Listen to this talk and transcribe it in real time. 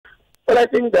Well, I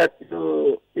think that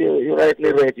you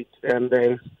rightly read it,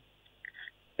 and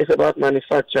it's about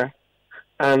manufacture,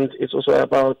 and it's also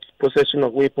about possession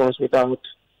of weapons without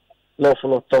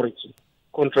lawful authority,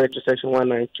 contrary to Section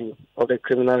 192 of the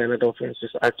Criminal and Other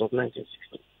Offences Act of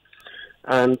 1960.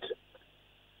 And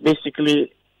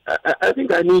basically, I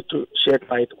think I need to shed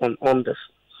light on this.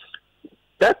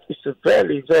 That is a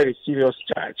very, very serious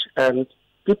charge, and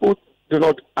people do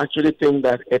not actually think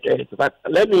that it is. But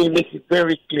let me make it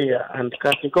very clear and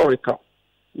categorical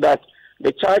that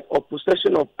the charge of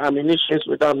possession of ammunition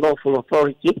without lawful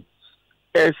authority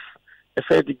is a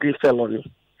third-degree felony.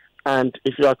 And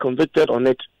if you are convicted on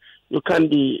it, you can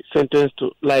be sentenced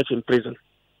to life in prison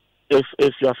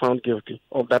if you are found guilty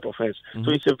of that offense. Mm-hmm.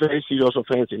 So it's a very serious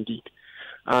offense indeed.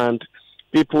 And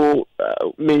people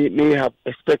may have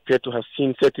expected to have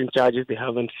seen certain charges they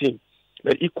haven't seen.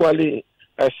 But equally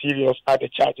as serious are the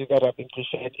charges that have been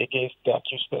preferred against the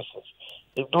accused persons.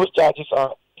 If those charges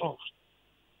are proved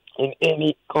in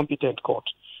any competent court,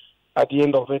 at the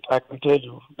end of it, I can tell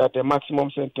you that the maximum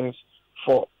sentence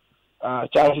for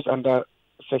charges under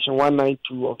Section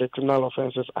 192 of the Criminal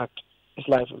Offences Act is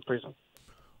life in prison,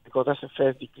 because that's a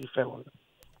first-degree felony.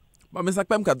 But Mr.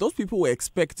 Kpemka, those people were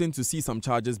expecting to see some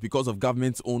charges because of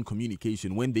government's own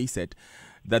communication when they said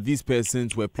that these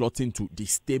persons were plotting to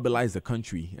destabilize the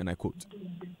country, and I quote.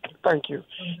 Thank you.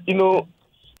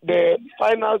 The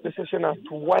final decision as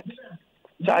to what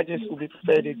charges will be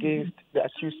preferred against the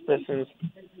accused persons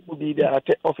will be the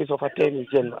Office of Attorney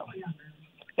General.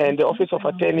 And the Office of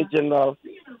Attorney General,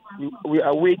 we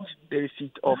await the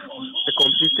receipt of the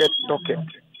completed docket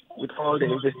with all the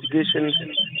investigations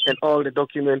and all the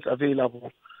documents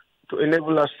available to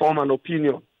enable us form an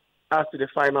opinion as to the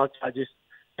final charges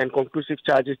and conclusive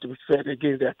charges to be preferred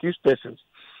against the accused persons.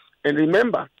 And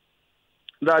remember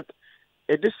that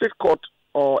a district court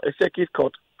or a circuit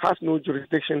court has no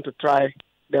jurisdiction to try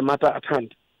the matter at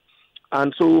hand.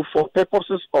 And so for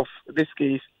purposes of this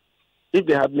case, if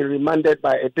they have been remanded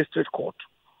by a district court,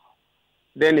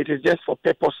 then it is just for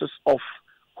purposes of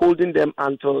holding them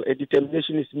until a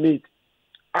determination is made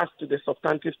as to the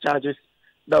substantive charges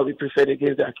that will be preferred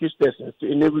against the accused persons to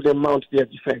enable them mount their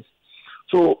defense.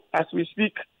 So as we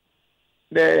speak,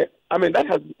 that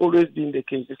has always been the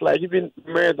case. It's like even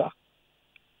murder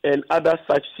and other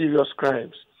such serious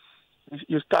crimes.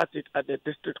 You start it at the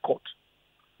district court.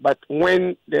 But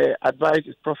when the advice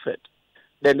is proffered,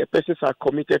 then the persons are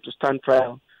committed to stand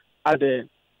trial at the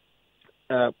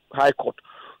High Court.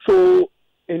 So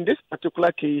in this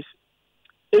particular case,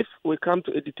 if we come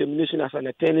to a determination as an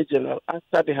Attorney General,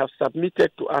 after they have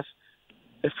submitted to us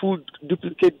a full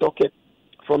duplicate docket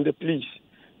from the police,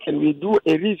 and we do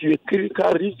a review, a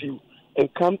critical review,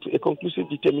 and come to a conclusive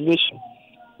determination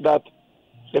that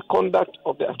the conduct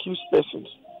of the accused persons,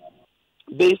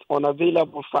 based on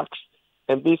available facts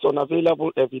and based on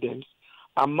available evidence,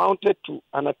 amounted to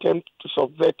an attempt to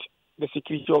subvert the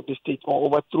security of the state or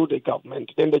overthrow the government,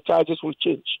 then the charges will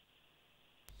change.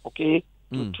 Okay?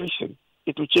 To treason.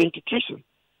 It will change to treason.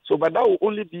 So, but that will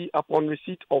only be upon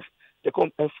receipt of the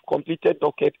completed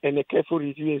docket and a careful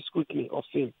review and scrutiny of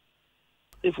same.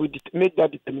 If we make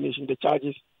that determination, the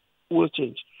charges will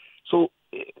change. So,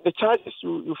 the charges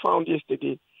you found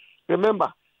yesterday,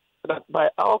 remember that by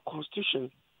our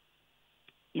constitution,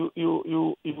 you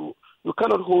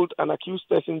cannot hold an accused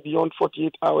person beyond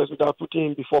 48 hours without putting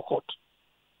him before court.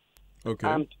 Okay.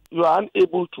 And you are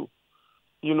unable to,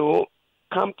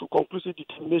 come to conclusive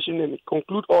determination and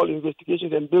conclude all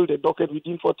investigations and build a docket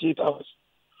within 48 hours.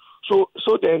 So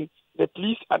then the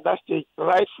police at that stage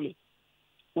rightfully,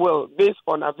 based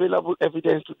on available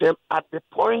evidence to them at the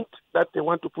point that they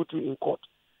want to put you in court,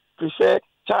 prefer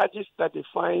charges that they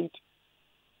find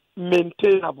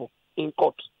maintainable in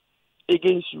court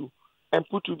against you and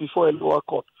put you before a lower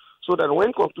court, so that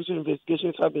when conclusive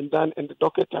investigations have been done and the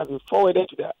docket has been forwarded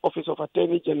to the Office of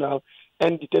Attorney General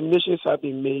and determinations have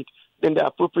been made, then the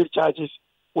appropriate charges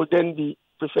will then be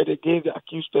preferred against the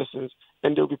accused persons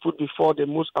and they'll be put before the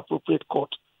most appropriate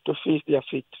court to face their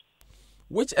fate.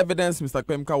 Which evidence, Mr.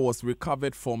 Kpemka, was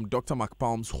recovered from Dr.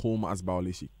 McPalm's home as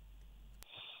Baoleshi?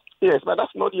 Yes, but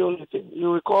that's not the only thing.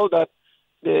 You recall that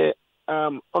the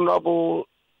Honorable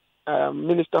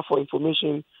Minister for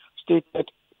Information stated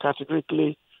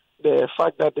categorically the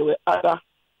fact that there were other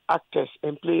actors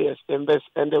and players and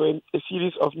there were a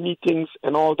series of meetings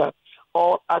and all that,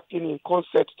 all acting in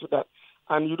concert to that.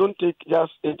 And you don't take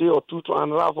just a day or two to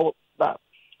unravel that.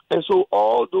 And so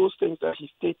all those things that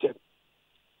he stated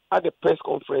at the press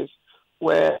conference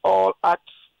were all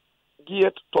acts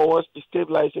geared towards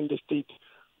destabilizing the state.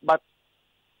 But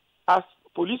as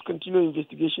police continue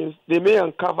investigations, they may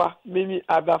uncover many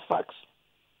other facts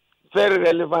very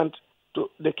relevant to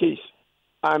the case.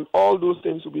 And all those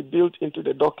things will be built into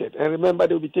the docket. And remember,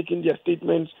 they'll be taking their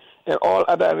statements, and all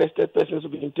other arrested persons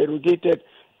will be interrogated,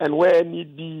 and where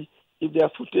need be, if there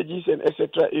are footages and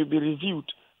etc., it will be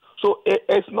reviewed. So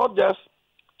it's not just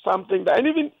something that, and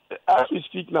even as we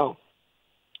speak now,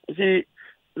 you see,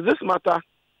 this matter,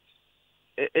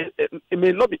 it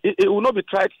may not be, it will not be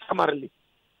tried summarily,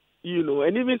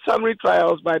 and even summary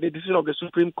trials by the decision of the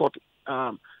Supreme Court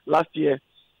last year,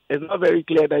 it's not very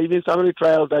clear that even summary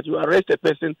trials that you arrest a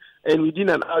person and within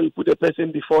an hour you put a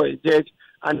person before a judge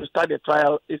and you start a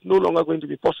trial, it's no longer going to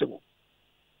be possible,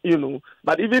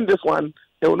 But even this one,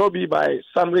 it will not be by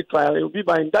summary trial, it will be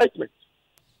by indictment.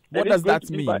 What does that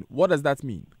mean? What does that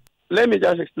mean? Let me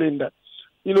just explain that.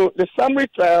 The summary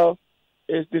trial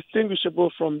is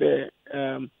distinguishable from the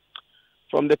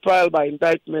trial by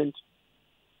indictment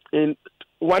in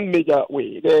one major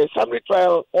way. The summary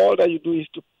trial, all that you do is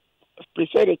to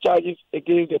prefer the charges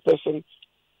against the person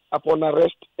upon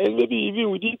arrest, and maybe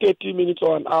even within 30 minutes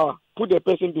or an hour, put the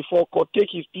person before court, take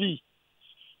his plea.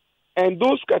 And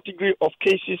those category of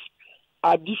cases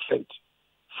are different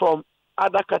from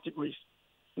other categories.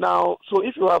 Now, so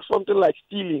if you have something like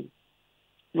stealing,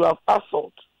 you have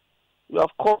assault, you have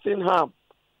causing harm,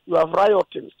 you have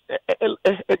rioting,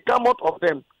 a gamut of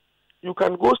them, you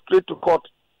can go straight to court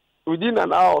within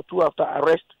an hour or two after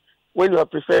arrest when you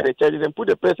have preferred the charges and put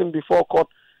the person before court,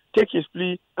 take his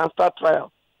plea, and start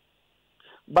trial.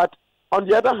 But on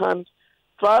the other hand,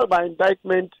 trial by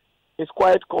indictment is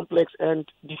quite complex and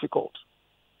difficult.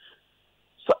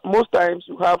 So most times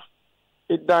you have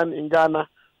it done in Ghana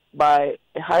by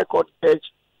a high court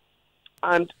judge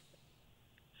and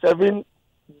a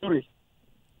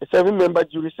 7-member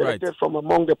jury selected from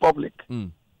among the public.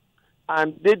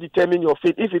 And they determine your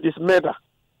fate if it is murder.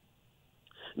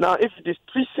 Now, if it is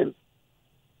treason,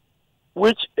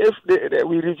 which if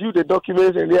we review the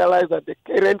documents and realize that the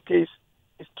current case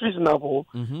is treasonable,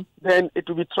 then it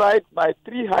will be tried by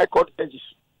 3 high court judges.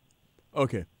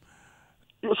 Okay.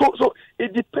 So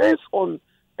it depends on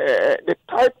the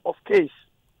type of case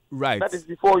that is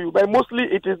before you. But mostly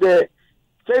it is the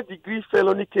first-degree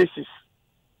felony cases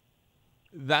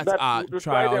that are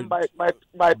tried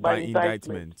by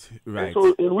indictment. Right.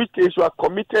 So in which case you are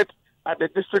committed at the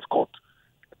district court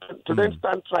to then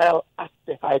stand trial at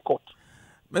the high court.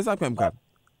 Mr. Kwemka,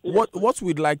 what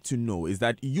we'd like to know is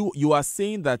that you are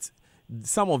saying that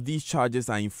some of these charges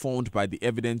are informed by the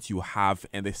evidence you have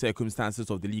and the circumstances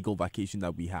of the legal vacation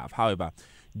that we have. However,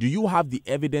 do you have the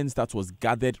evidence that was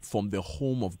gathered from the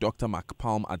home of Dr.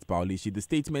 McPalm at Baulishi? The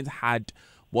statement had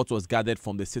what was gathered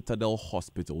from the Citadel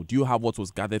Hospital. Do you have what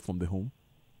was gathered from the home?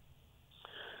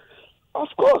 Of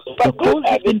course. But those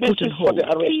are the basis for the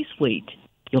arrest. Please wait.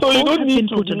 So you don't need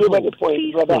to deliver the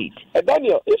point, brother.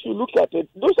 Daniel, if you look at it,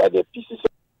 those are the pieces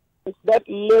that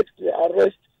led to the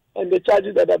arrest and the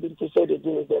charges that have been preferred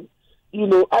against them.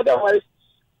 Otherwise,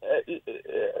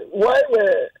 why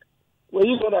were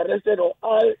you not arrested, or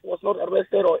I was not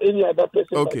arrested, or any other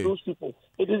person by those people?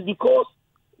 It is because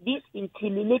these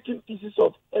incriminating pieces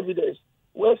of evidence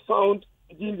were found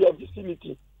within their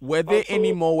vicinity. Were there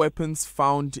any more weapons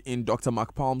found in Dr.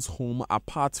 McPalm's home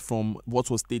apart from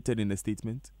what was stated in the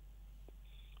statement?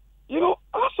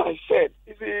 As I said,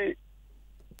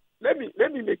 let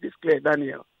me make this clear,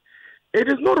 Daniel. It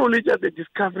is not only just the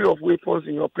discovery of weapons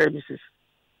in your premises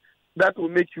that will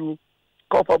make you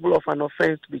culpable of an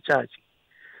offense to be charged.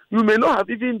 You may not have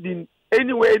even been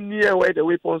anywhere near where the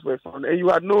weapons were found, and you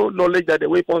had no knowledge that the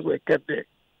weapons were kept there.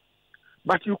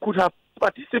 But you could have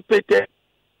participated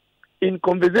in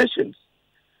conversations,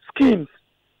 schemes,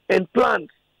 and plans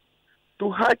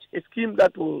to hatch a scheme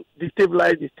that will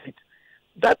destabilize the state.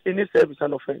 That in itself is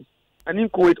an offense, an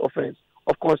inchoate offense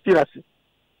of conspiracy.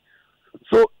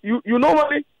 So you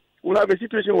normally will have a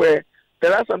situation where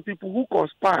there are some people who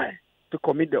conspire to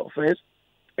commit the offense,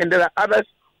 and there are others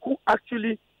who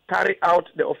actually carry out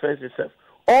the offense itself.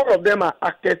 All of them are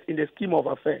actors in the scheme of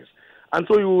offense. And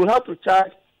so you will have to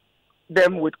charge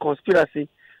them with conspiracy.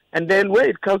 And then when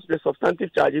it comes to the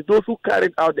substantive charges, those who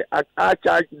carried out the act are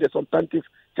charged with the substantive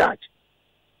charge.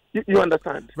 You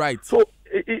understand? Right. So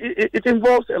it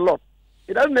involves a lot.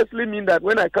 It doesn't necessarily mean that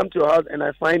when I come to your house and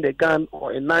I find a gun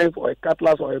or a knife or a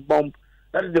cutlass or a bomb,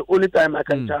 that is the only time I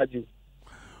can charge you.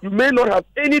 You may not have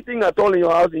anything at all in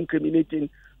your house incriminating,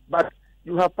 but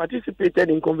you have participated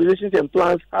in conversations and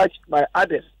plans hatched by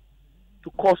others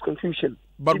to cause confusion.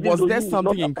 But was there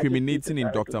something incriminating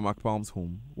in Dr. McPalm's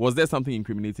home? Was there something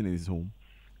incriminating in his home?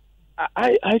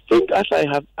 I think, as I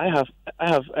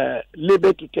have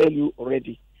labored to tell you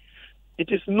already, it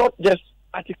is not just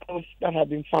articles that have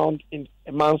been found in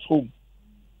a man's home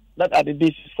that are the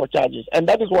basis for charges. And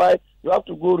that is why you have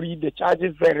to go read the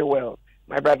charges very well,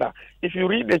 my brother. If you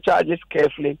read the charges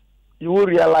carefully, you will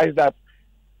realize that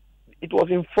it was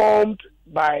informed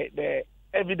by the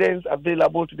evidence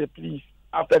available to the police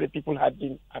after the people had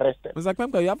been arrested. Mr.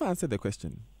 Kpemka, you haven't answered the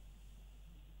question.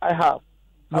 I have.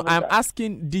 No, I'm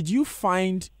asking, did you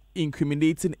find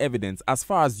incriminating evidence, as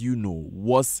far as you know,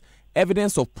 was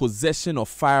evidence of possession of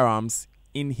firearms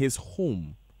in his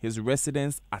home, his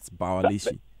residence at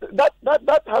Bawaleshi?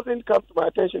 That hasn't come to my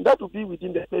attention. That will be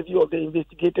within the purview of the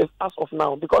investigators as of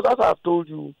now, because as I've told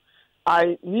you,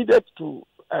 I needed to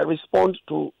respond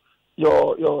to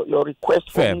your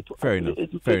request for me to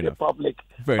educate the public.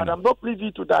 But I'm not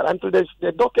privy to that until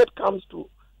the docket comes to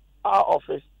our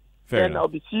office. Then I'll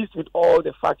be seized with all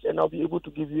the facts and I'll be able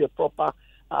to give you a proper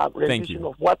rendition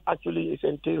of what actually is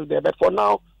entailed there. But for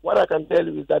now, what I can tell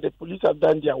you is that the police have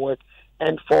done their work,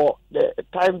 and for the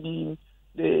time being,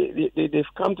 they've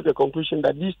come to the conclusion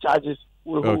that these charges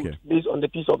will hold based on the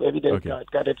piece of evidence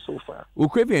gathered so far. We'll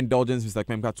crave your indulgence, Mr.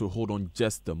 Kpemka, to hold on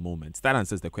just a moment. That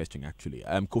answers the question, actually.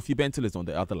 Kofi Bentil is on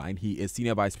the other line. He is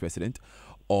Senior Vice President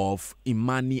of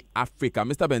Imani Africa.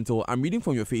 Mr. Bentil, I'm reading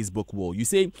from your Facebook wall. You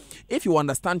say, if you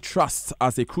understand trust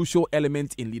as a crucial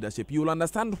element in leadership, you will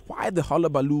understand why the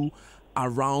hullabaloo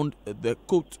around the,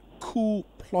 quote, coup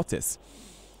plotters.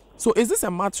 So is this a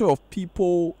matter of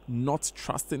people not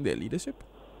trusting their leadership?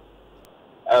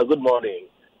 Good morning.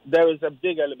 There is a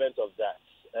big element of that.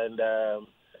 And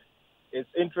it's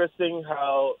interesting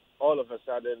how all of a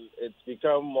sudden it's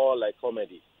become more like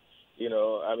comedy. You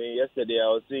know, I mean, yesterday I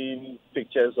was seeing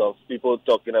pictures of people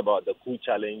talking about the coup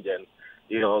challenge and,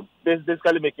 you know,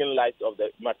 basically making light of the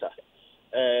matter.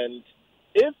 And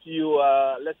if you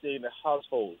are, let's say, in a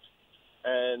household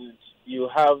and you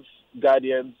have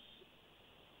guardians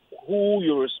who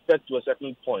you respect to a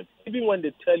certain point, even when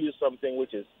they tell you something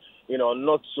which is, you know,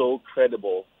 not so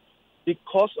credible,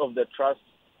 because of the trust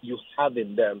you have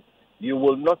in them, you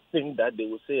will not think that they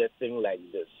will say a thing like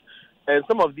this. And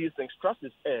some of these things, trust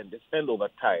is earned. It's earned over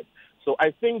time. So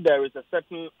I think there is a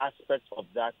certain aspect of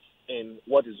that in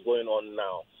what is going on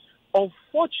now.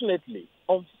 Unfortunately,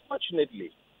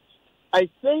 I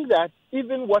think that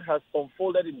even what has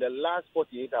unfolded in the last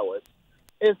 48 hours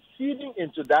is feeding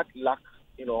into that lack,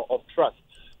 you know, of trust.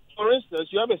 For instance,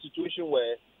 you have a situation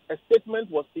where a statement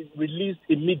was released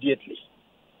immediately.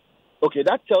 Okay,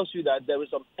 that tells you that there is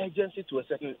some urgency to a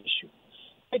certain issue.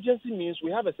 Urgency means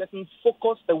we have a certain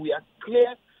focus and we are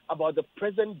clear about the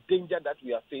present danger that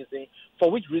we are facing, for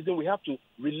which reason we have to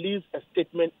release a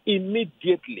statement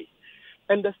immediately.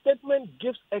 And the statement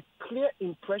gives a clear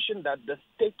impression that the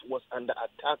state was under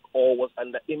attack or was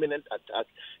under imminent attack,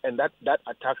 and that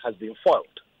attack has been foiled.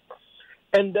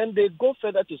 And then they go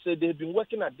further to say they've been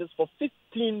working at this for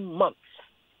 15 months.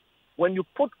 When you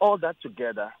put all that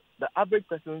together, the average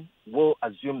person will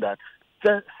assume that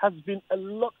there has been a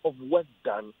lot of work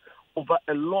done over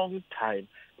a long time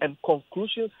and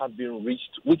conclusions have been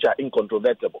reached which are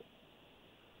incontrovertible.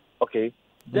 Okay?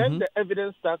 Then the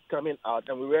evidence starts coming out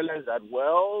and we realize that,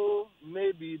 well,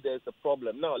 maybe there's a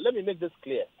problem. Now, let me make this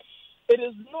clear. It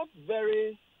is not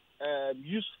very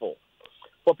useful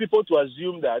for people to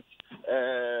assume that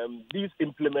these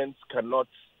implements cannot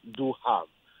do harm.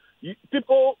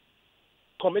 People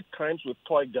commit crimes with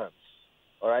toy guns,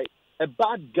 all right? A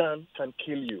bad gun can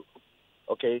kill you,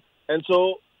 okay? And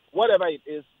so whatever it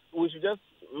is, we should just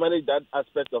manage that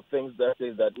aspect of things that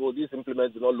says that, well, these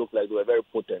implements do not look like they were very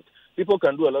potent. People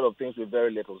can do a lot of things with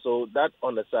very little. So that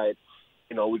on the side,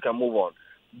 you know, we can move on.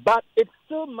 But it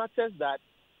still matters that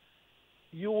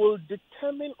you will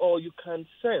determine or you can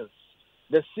sense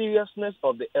the seriousness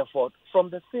of the effort from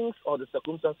the things or the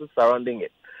circumstances surrounding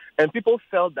it. And people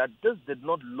felt that this did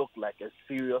not look like a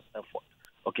serious effort.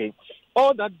 Okay.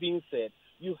 All that being said,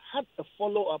 you had a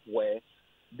follow-up where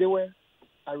they were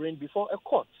arraigned before a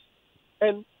court.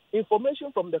 And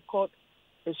information from the court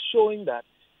is showing that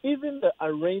even the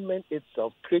arraignment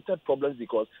itself created problems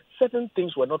because certain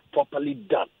things were not properly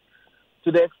done,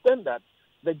 to the extent that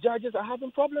the judges are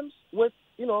having problems with,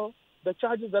 you know, the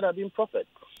charges that are being proffered.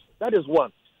 That is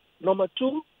one. Number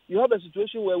two, you have a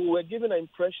situation where we were given an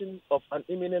impression of an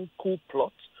imminent coup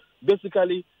plot,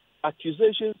 basically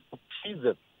accusations of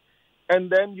treason. And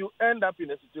then you end up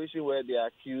in a situation where they are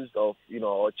accused of, you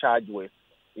know, or charged with,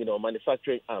 you know,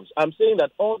 manufacturing arms. I'm saying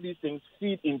that all these things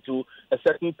feed into a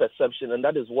certain perception, and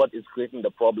that is what is creating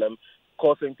the problem,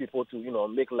 causing people to, you know,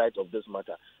 make light of this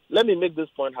matter. Let me make this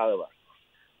point, however.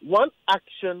 One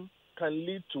action can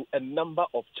lead to a number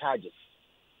of charges.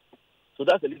 So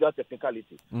that's a legal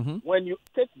technicality. When you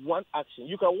take one action,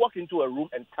 you can walk into a room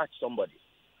and touch somebody.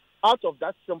 out of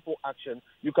that simple action,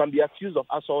 you can be accused of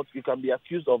assault, you can be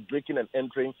accused of breaking and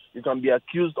entering, you can be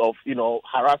accused of,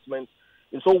 harassment.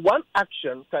 And so one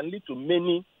action can lead to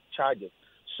many charges.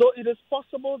 So it is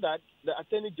possible that the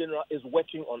Attorney General is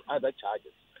working on other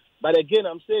charges. But again,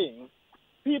 I'm saying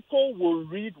people will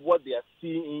read what they are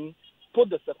seeing, put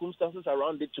the circumstances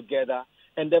around it together,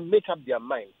 and then make up their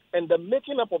minds. And the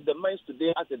making up of the minds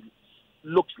today, as it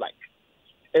looks like,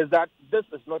 is that this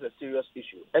is not a serious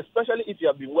issue, especially if you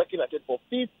have been working at it for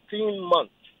 15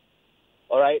 months.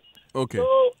 All right? Okay.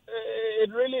 So it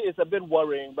really is a bit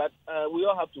worrying, but we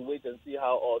all have to wait and see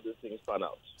how all these things pan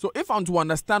out. So if I'm to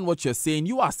understand what you're saying,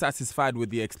 you are satisfied with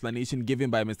the explanation given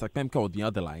by Mr. Kpemka on the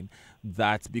other line,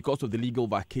 that because of the legal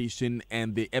vacation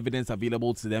and the evidence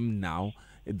available to them now,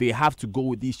 they have to go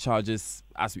with these charges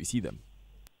as we see them.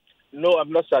 No,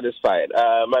 I'm not satisfied.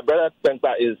 My brother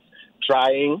Kpemka is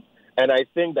trying, and I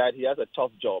think that he has a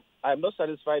tough job. I'm not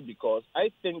satisfied because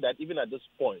I think that even at this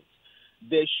point,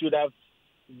 there should have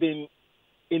been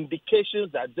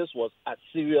indications that this was as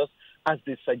serious as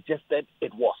they suggested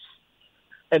it was.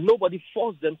 And nobody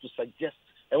forced them to suggest.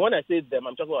 And when I say them,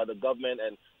 I'm talking about the government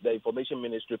and the information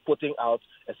ministry putting out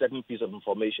a certain piece of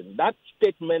information. That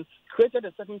statement created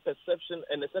a certain perception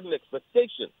and a certain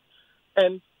expectation.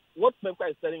 And what Kpemka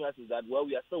is telling us is that, well,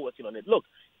 we are still working on it. Look,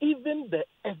 even the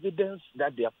evidence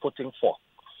that they are putting forth,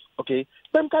 okay,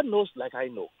 Kpemka knows, like I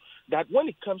know, that when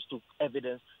it comes to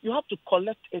evidence, you have to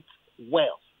collect it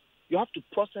well. You have to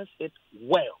process it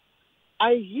well.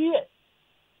 I hear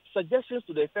suggestions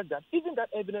to the effect that even that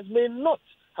evidence may not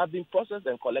have been processed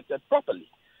and collected properly.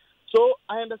 So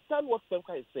I understand what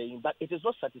Kpemka is saying, but it is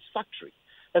not satisfactory,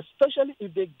 especially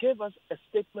if they gave us a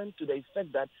statement to the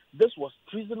effect that this was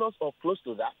treasonous or close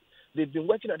to that. They've been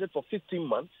working at it for 15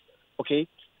 months, okay,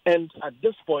 and at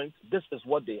this point, this is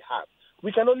what they have.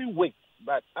 We can only wait,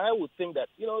 but I would think that,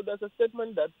 there's a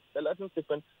statement that, the Latin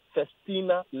statement,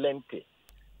 festina lente.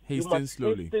 Hasten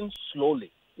slowly. Hasten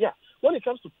slowly. Yeah. When it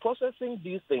comes to processing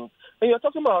these things, and you're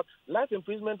talking about life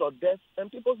imprisonment or death,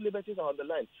 and people's liberties are on the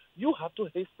line, you have to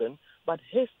hasten, but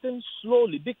hasten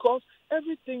slowly, because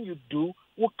everything you do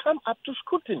will come up to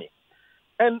scrutiny.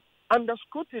 And under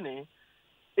scrutiny,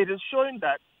 it is showing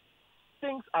that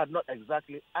things are not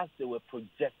exactly as they were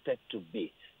projected to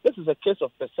be. This is a case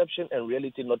of perception and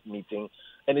reality not meeting,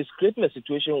 and it's creating a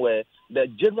situation where the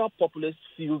general populace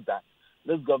feels that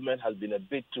this government has been a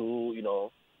bit too,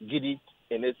 giddy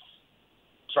in its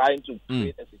trying to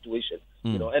create a situation,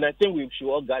 and I think we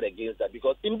should all guard against that,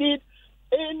 because indeed,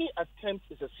 any attempt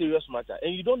is a serious matter,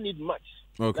 and you don't need much.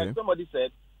 Okay. Like somebody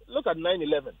said, look at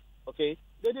 9/11, okay?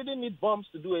 They didn't need bombs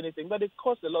to do anything, but it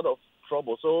caused a lot of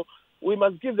trouble. So we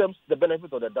must give them the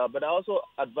benefit of the doubt, but I also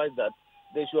advise that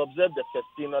they should observe the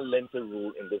festina lente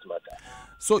rule in this matter.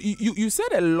 So you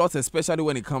said a lot, especially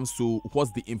when it comes to what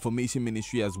the information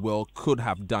ministry as well could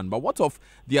have done. But what of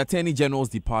the Attorney General's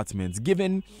department?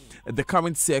 Given the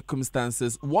current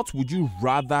circumstances, what would you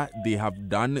rather they have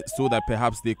done so that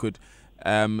perhaps they could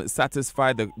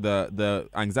satisfy the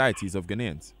anxieties of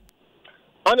Ghanaians?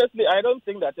 Honestly, I don't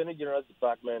think the Attorney General's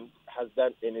department has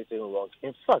done anything wrong.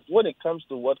 In fact, when it comes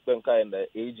to what Kpemka and the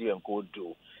AG and Co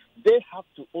do, they have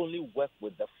to only work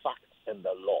with the facts and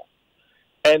the law.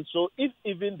 And so if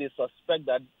even they suspect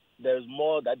that there's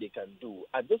more that they can do,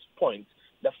 at this point,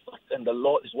 the facts and the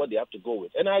law is what they have to go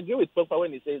with. And I agree with Kpemka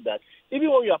when he says that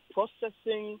even when you are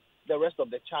processing the rest of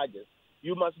the charges,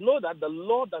 you must know that the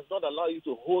law does not allow you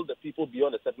to hold the people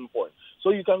beyond a certain point. So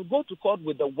you can go to court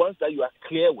with the ones that you are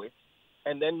clear with,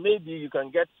 and then maybe you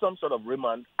can get some sort of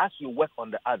remand as you work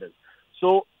on the others.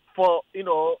 So for,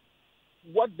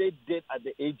 what they did at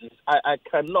the ages, I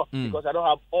cannot, because I don't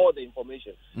have all the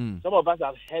information. Some of us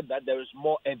have heard that there is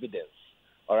more evidence,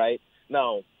 all right?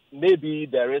 Now, maybe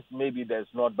there is, maybe there's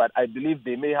not, but I believe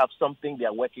they may have something they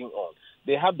are working on.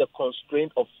 They have the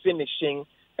constraint of finishing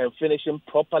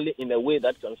properly in a way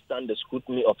that can stand the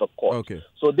scrutiny of a court. Okay.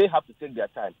 So they have to take their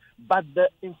time. But the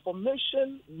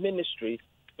information ministry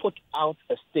put out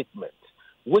a statement,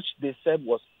 which they said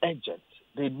was urgent.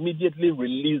 They immediately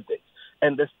released it.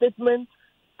 And the statement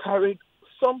carried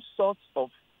some sorts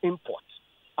of import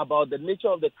about the nature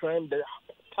of the crime, the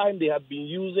time they have been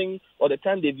using, or the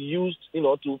time they've used,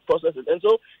 to process it. And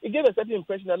so it gave a certain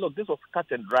impression that, look, this was cut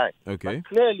and dry. Okay. But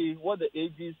clearly, what the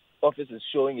AG's office is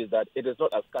showing is that it is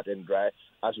not as cut and dry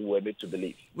as we were made to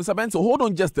believe. Mr. Bento, hold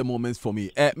on just a moment for me.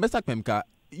 Mr. Kpemka,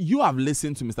 you have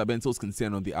listened to Mr. Bento's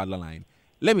concern on the other line.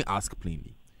 Let me ask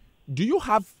plainly. Do you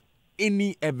have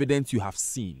any evidence you have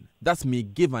seen that may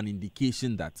give an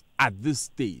indication that at this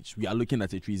stage we are looking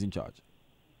at a treason charge?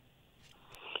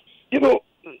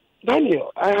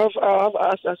 Daniel, I have,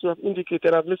 as you have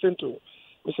indicated, I've listened to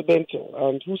Mr. Bentel,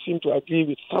 and who seemed to agree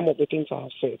with some of the things I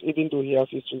have said, even though he has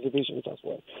his reservations as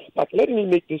well. But let me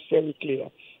make this very clear,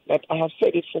 that I have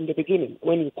said it from the beginning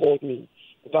when you called me,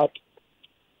 that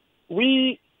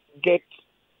we get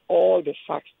all the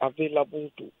facts available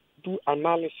to do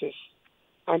analysis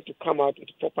and to come out with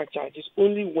proper charges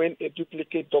only when a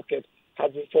duplicate docket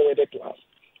has been forwarded to us.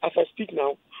 As I speak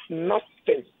now,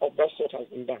 nothing of that sort has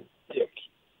been done yet.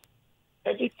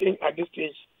 Everything at this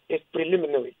stage is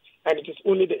preliminary, and it is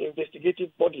only the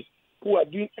investigative bodies who are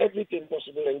doing everything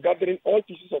possible and gathering all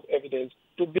pieces of evidence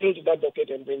to build that docket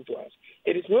and bring to us.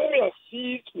 It is when we are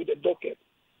seized with the docket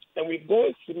and we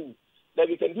go through that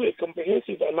we can do a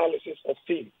comprehensive analysis of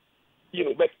things.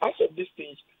 But as of this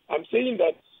stage, I'm saying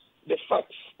that the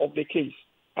facts of the case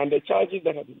and the charges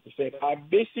that have been presented are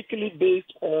basically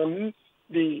based on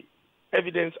the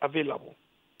evidence available.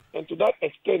 And to that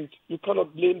extent, you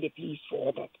cannot blame the police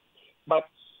for that. But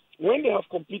when they have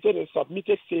completed and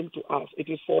submitted same to us, it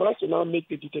is for us to now make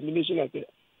the determination of the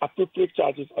appropriate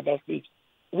charges at that stage,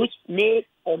 which may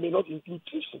or may not include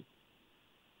treason,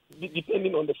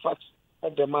 depending on the facts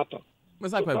of the matter.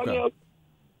 Mr. Kwemka.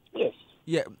 Yes.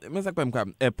 Yeah, Mr.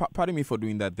 Kwemka, pardon me for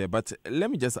doing that there, but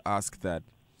let me just ask that.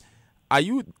 Are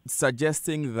you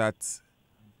suggesting that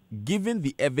given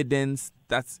the evidence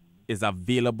that is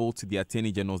available to the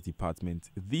Attorney General's Department,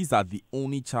 these are the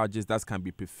only charges that can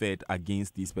be preferred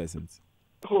against these persons?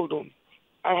 Hold on.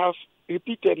 I have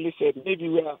repeatedly said, maybe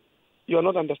you're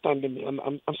not understanding me.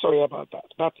 I'm sorry about that.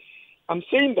 But I'm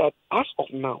saying that as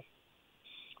of now,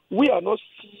 we are not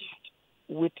seized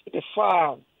with the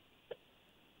file.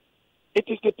 It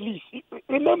is the police.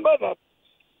 Remember that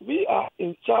we are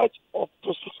in charge of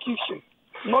prosecution,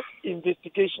 not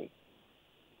investigation.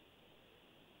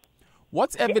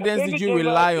 What evidence did you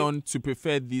rely on to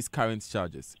prepare these current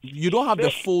charges? You don't have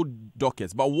the full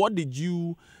dockets, but what did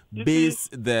you base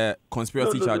the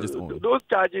conspiracy charges on? Those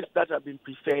charges that have been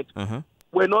preferred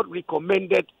were not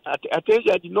recommended.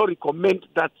 Attention, I did not recommend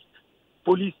that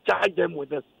police charge them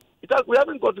with us. We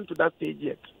haven't gotten to that stage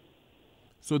yet.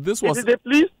 So this was... It is the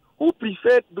police who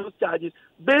preferred those charges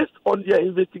based on their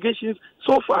investigations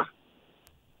so far.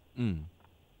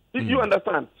 You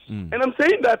understand? And I'm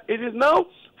saying that it is now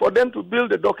for them to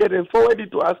build the docket and forward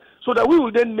it to us so that we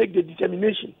will then make the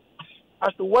determination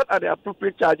as to what are the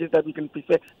appropriate charges that we can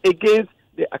prefer against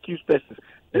the accused persons.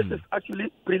 This is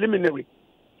actually preliminary.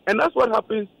 And that's what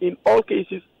happens in all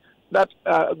cases that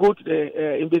go to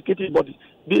the investigative bodies,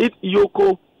 be it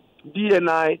IOCO,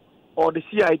 DNI, or the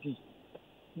CID.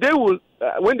 They will,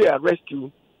 when they arrest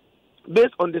you,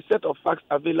 based on the set of facts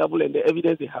available and the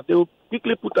evidence they have, they will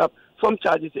quickly put up some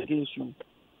charges against you,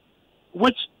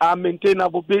 which are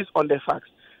maintainable based on the facts.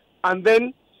 And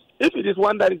then, if it is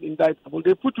one that is indictable,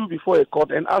 they put you before a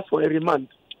court and ask for a remand.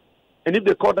 And if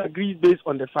the court agrees based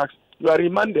on the facts, you are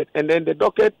remanded, and then the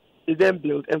docket is then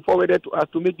built and forwarded to us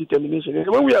to make determination. And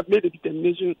when we have made a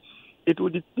determination, it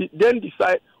will then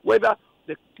decide whether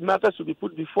the matter should be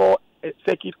put before a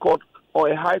circuit court or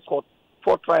a high court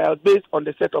for trial based on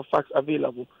the set of facts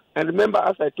available. And remember,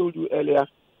 as I told you earlier,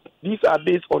 these are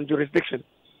based on jurisdiction.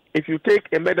 If you take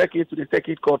a murder case to the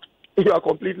circuit court, you are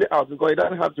completely out because it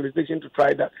doesn't have jurisdiction to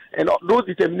try that. And those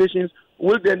determinations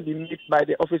will then be made by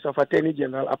the Office of Attorney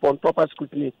General upon proper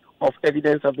scrutiny of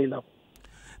evidence available.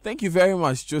 Thank you very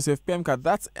much, Joseph Kwemka.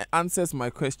 That answers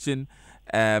my question.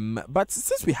 But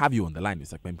since we have you on the line,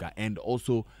 Mr. Kwemka, and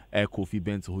also Kofi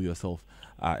Bentel, who yourself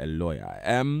are a lawyer,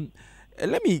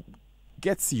 let me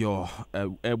get your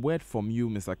a word from you,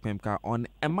 Mr. Kwemka, on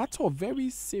a matter of very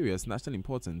serious national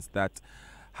importance that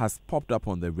has popped up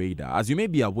on the radar. As you may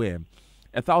be aware,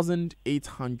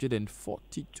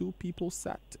 1,842 people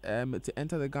sat to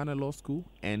enter the Ghana Law School,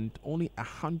 and only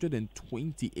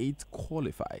 128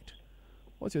 qualified.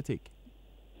 What's your take?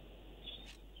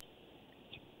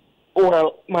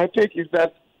 Well, my take is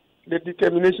that the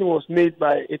determination was made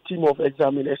by a team of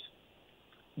examiners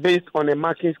based on a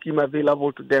marking scheme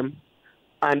available to them,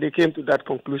 and they came to that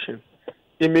conclusion.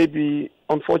 It may be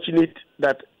unfortunate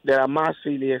that there are mass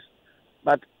failures,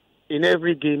 but in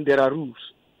every game there are rules.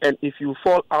 And if you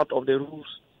fall out of the rules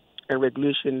and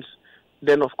regulations,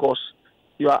 then of course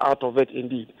you are out of it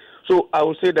indeed. So I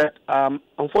would say that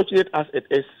unfortunate as it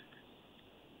is,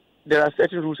 there are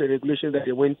certain rules and regulations that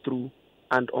they went through,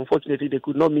 and unfortunately they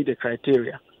could not meet the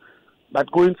criteria.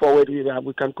 But going forward,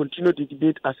 we can continue to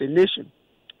debate as a nation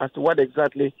as to what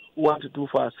exactly we want to do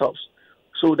for ourselves,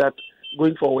 so that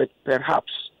going forward,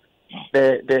 perhaps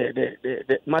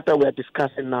the matter we are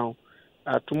discussing now,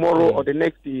 tomorrow or the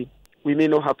next day, we may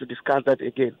not have to discuss that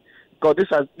again. Because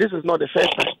this is not the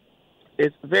first time.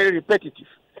 It's very repetitive.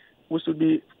 We should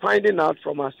be finding out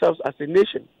from ourselves as a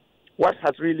nation What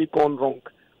has really gone wrong?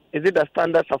 Is it that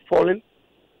standards have fallen?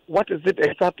 What is it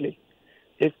exactly?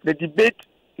 If the debate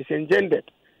is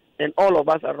engendered and all of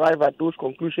us arrive at those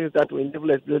conclusions that will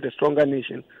enable us to build a stronger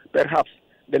nation, perhaps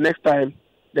the next time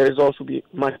the results will be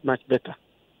much, much better.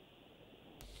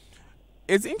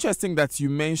 It's interesting that you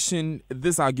mention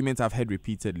this argument I've heard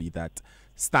repeatedly, that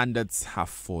standards have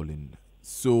fallen.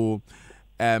 So,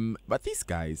 but these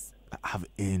guys have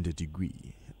earned a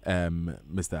degree,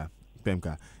 Mr.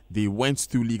 Pemka. They went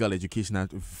through legal education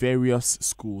at various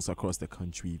schools across the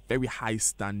country, very high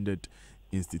standard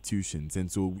institutions, and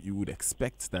so you would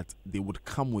expect that they would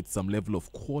come with some level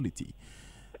of quality.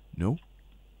 No?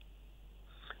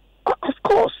 Of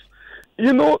course.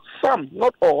 Some,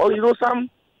 not all, some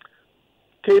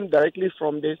came directly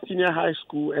from the senior high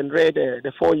school and read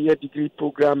the 4-year degree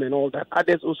program and all that.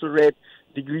 Others also read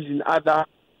degrees in other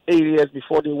areas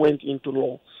before they went into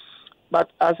law.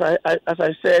 But as I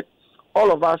said,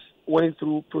 all of us went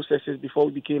through processes before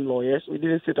we became lawyers. We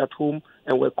didn't sit at home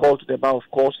and were called to the bar, of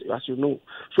course, as you know.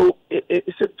 So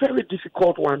it's a very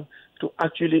difficult one to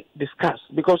actually discuss,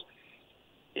 because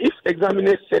if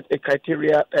examiners set a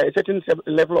certain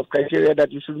level of criteria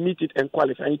that you should meet it and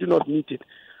qualify, and you do not meet it,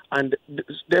 and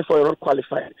therefore you're not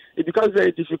qualified, it becomes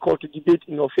very difficult to debate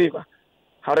in your favor.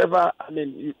 However,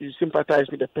 you sympathize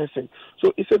with the person.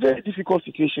 So it's a very difficult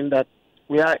situation that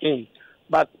we are in.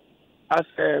 But as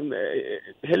her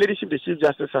ladyship, the Chief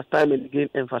Justice, has time and again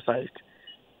emphasized,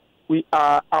 we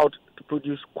are out to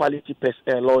produce quality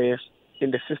lawyers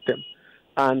in the system.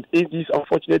 And if these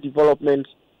unfortunate developments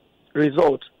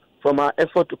result from our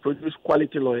effort to produce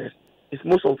quality lawyers, it's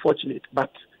most unfortunate.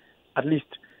 But at least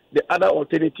the other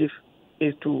alternative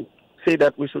is to say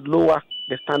that we should lower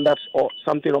the standards or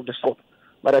something of the sort.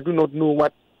 But I do not know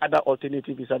what other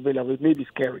alternative is available. It may be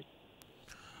scary.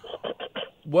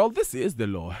 Well, this is the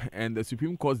law, and the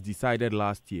Supreme Court decided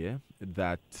last year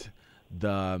that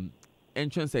the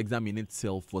entrance exam in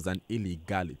itself was an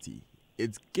illegality.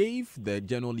 It gave the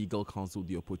General Legal Counsel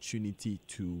the opportunity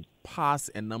to pass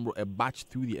a batch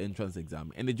through the entrance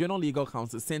exam, and the General Legal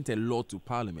Counsel sent a law to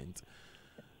Parliament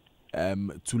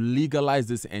to legalize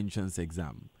this entrance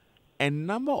exam. A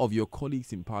number of your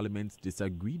colleagues in Parliament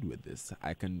disagreed with this.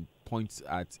 I can point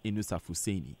at Inusaf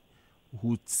Husseini,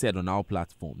 who said on our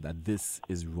platform that this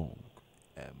is wrong.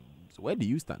 So where do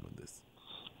you stand on this?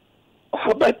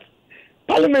 But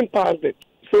Parliament passed it.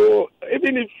 So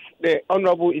even if the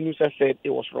Honorable Inusa said it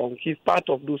was wrong, he's part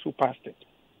of those who passed it.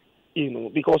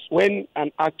 Because when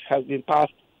an act has been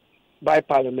passed by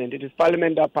Parliament, it is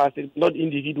Parliament that passed it, not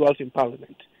individuals in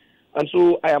Parliament. And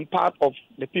so I am part of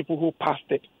the people who passed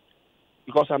it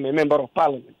because I'm a member of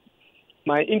Parliament.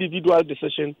 My individual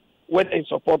decision, whether in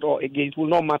support or against, will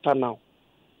not matter now,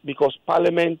 because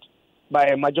Parliament, by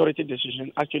a majority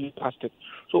decision, actually passed it.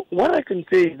 So what I can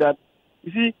say is that,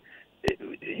 you see,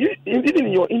 even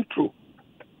in your intro,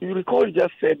 you recall you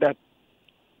just said that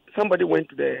somebody went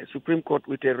to the Supreme Court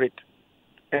with a writ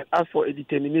and asked for a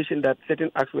determination that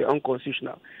certain acts were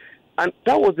unconstitutional. And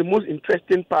that was the most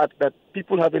interesting part that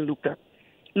people haven't looked at.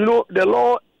 The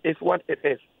law is what it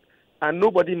is, and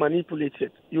nobody manipulates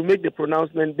it. You make the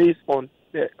pronouncement based on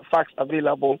the facts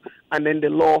available, and then the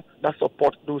law that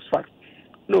supports those facts.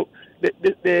 No,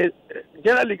 the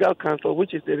General Legal Counsel,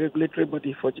 which is the regulatory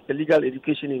body for legal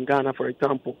education in Ghana, for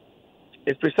example,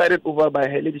 is presided over by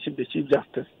Her Ladyship, the Chief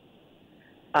Justice.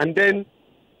 And then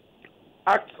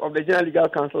acts of the General Legal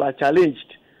Counsel are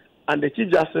challenged, and the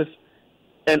Chief Justice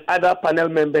and other panel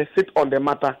members sit on the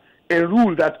matter and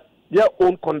rule that their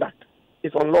own conduct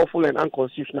is unlawful and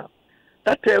unconstitutional.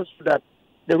 That tells you that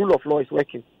the rule of law is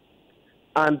working.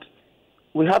 And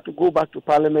we have to go back to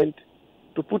Parliament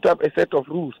to put up a set of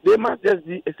rules. There must just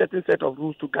be a certain set of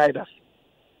rules to guide us.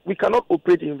 We cannot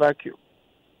operate in vacuum.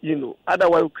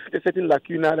 Otherwise we create a certain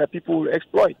lacuna that people will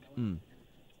exploit.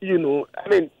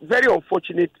 Very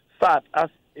unfortunate, sad as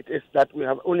it is that we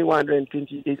have only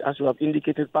 128, as you have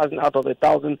indicated, passing out of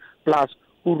 1,000 plus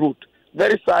who wrote.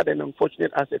 Very sad and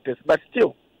unfortunate as it is. But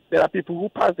still, there are people who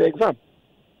pass the exam.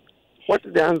 What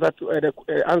is the answer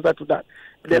to that?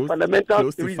 The fundamental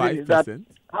reason 5%. Is that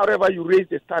however you raise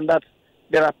the standards,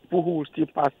 there are people who will still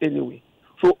pass anyway.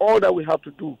 So all that we have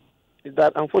to do is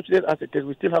that, unfortunate as it is,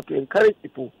 we still have to encourage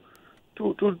people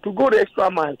to go the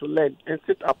extra mile to learn and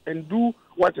sit up and do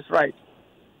what is right.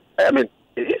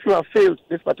 If you have failed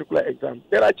this particular exam,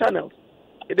 there are channels.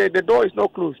 The door is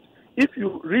not closed. If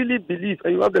you really believe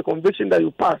and you have the conviction that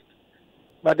you passed,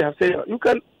 but they have said you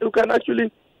can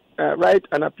actually write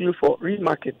an appeal for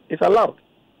remarking. It's allowed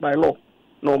by law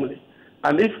normally.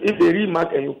 And if they remark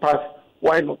and you pass,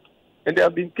 why not? And there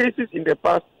have been cases in the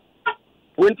past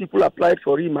when people applied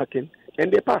for remarking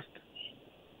and they passed.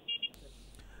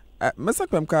 Mr.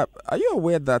 Kwemka, are you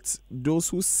aware that those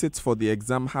who sit for the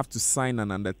exam have to sign an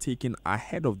undertaking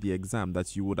ahead of the exam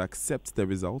that you would accept the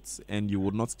results and you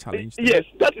would not challenge them? Yes,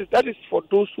 that is for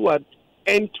those who are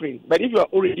entering. But if you are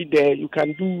already there, you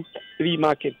can do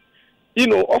remarking.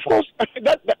 Of course,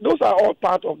 those are all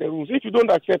part of the rules. If you don't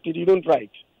accept it, you don't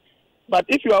write. But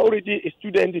if you are already a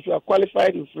student, if you are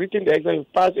qualified, you've written the exam,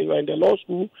 you've passed, and you are in the law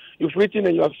school, you've written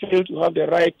and you have failed, you have the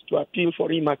right to appeal for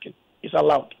remarking. It's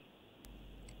allowed.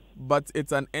 But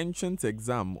it's an entrance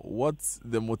exam. What's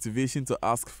the motivation to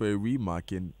ask for a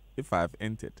remarking if I have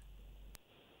entered?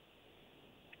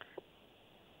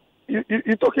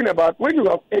 You're talking about when you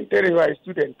have entered, you are a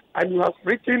student, and you have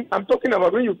written. I'm talking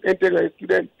about when you've entered, you are a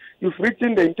student, you've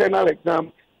written the internal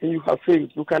exam, and you have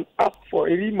failed. You can ask for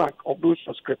a remark of those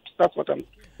transcripts. That's what I'm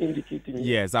indicating.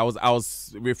 Yes, I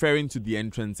was referring to the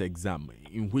entrance exam,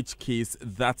 in which case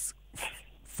that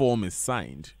form is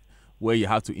signed, where you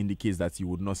have to indicate that you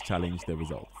would not challenge the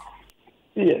results.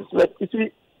 Yes, but you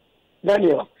see,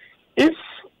 Daniel, if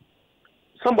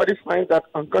somebody finds that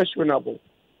unconscionable,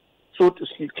 so to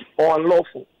speak, or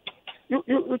unlawful,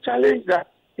 you challenge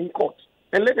that in court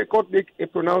and let the court make a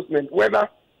pronouncement whether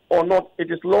or not it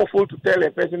is lawful to tell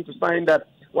a person to sign that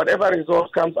whatever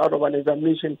result comes out of an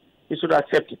examination, he should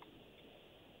accept it.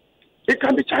 It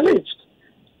can be challenged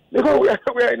because we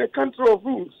are in a country of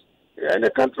rules. We are in a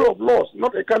country of laws,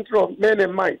 not a country of men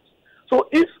and might. So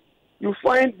if you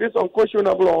find this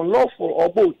unconscionable or unlawful or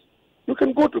both, you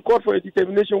can go to court for a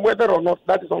determination whether or not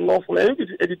that is unlawful. And if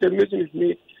a determination is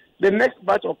made, the next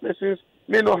batch of persons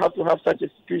may not have to have such a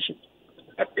situation.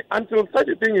 Until such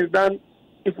a thing is done,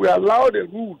 if we allow the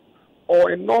rule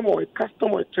or a norm or a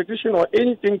custom or a tradition or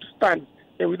anything to stand,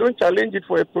 and we don't challenge it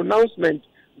for a pronouncement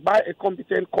by a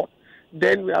competent court,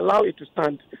 then we allow it to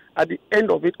stand at the end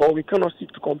of it, or we cannot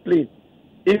seek to complain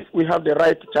if we have the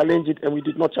right to challenge it and we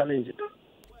did not challenge it.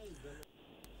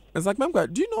 Mr.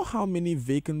 Kwemka, do you know how many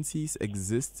vacancies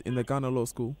exist in the Ghana Law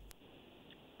School?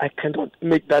 I cannot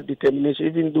make that determination,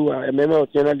 even though I'm a member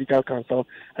of General Legal Council.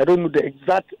 I don't know the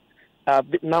exact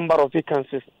number of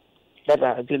vacancies that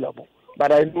are available.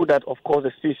 But I know that, of course,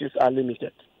 the spaces are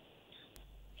limited.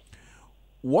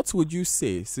 What would you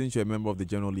say, since you're a member of the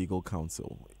General Legal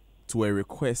Council, to a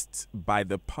request by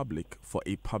the public for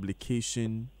a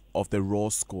publication of the raw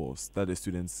scores that the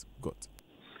students got?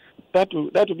 That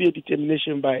will be a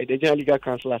determination by the General Legal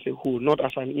Council as a whole, not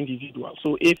as an individual.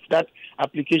 So if that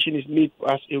application is made to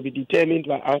us, it will be determined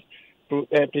by us,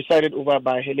 presided over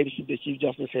by Her Ladyship, the Chief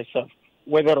Justice herself,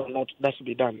 whether or not that should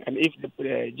be done. And if the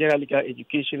General Legal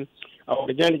Education or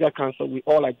the General Legal Council, we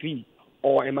all agree,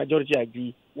 or a majority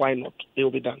agree, why not? It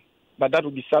will be done. But that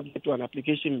will be subject to an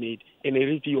application made and a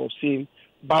review of same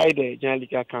by the General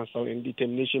Legal Council and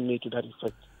determination made to that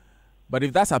effect. But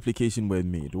if that application were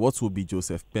made, what would be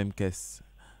Joseph Pemke's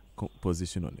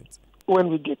position on it? When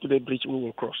we get to the bridge, we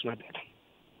will cross, my dad.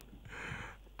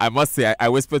 I must say, I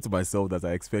whispered to myself that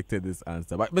I expected this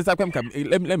answer. But Mr. Kwemka,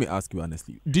 let me ask you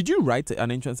honestly. Did you write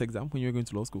an entrance exam when you were going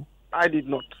to law school? I did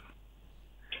not.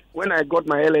 When I got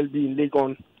my LLB in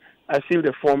Legon, I filled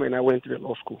the form and I went to the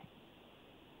law school.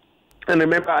 And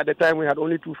remember, at the time, we had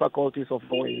only two faculties of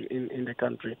law in the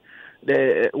country.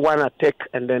 The one at Tech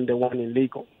and then the one in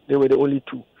Legon. They were the only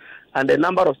two. And the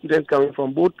number of students coming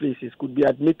from both places could be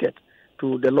admitted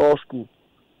to the law school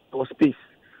or space.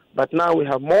 But now we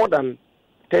have more than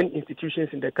 10 institutions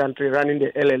in the country running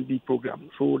the LLB program.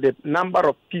 So the number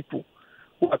of people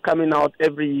who are coming out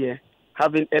every year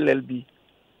having LLB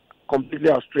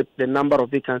completely outstrip the number of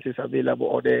vacancies available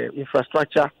or the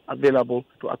infrastructure available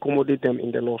to accommodate them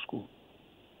in the law school.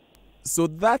 So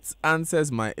that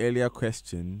answers my earlier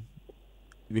question,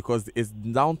 because it's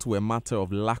down to a matter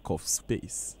of lack of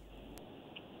space.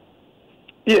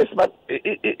 Yes, but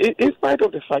in spite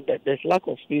of the fact that there's lack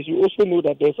of space, you also know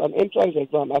that there's an entrance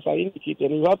exam, as I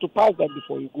indicated, and you have to pass that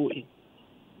before you go in.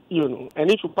 And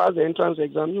if you pass the entrance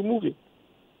exam, you move in.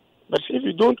 But if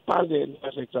you don't pass the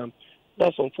entrance exam,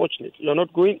 that's unfortunate. You're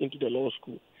not going into the law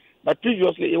school. But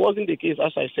previously, it wasn't the case,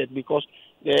 as I said, because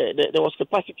there was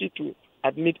capacity to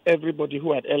admit everybody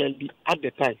who had LLB at the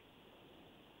time.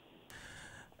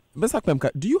 Mr.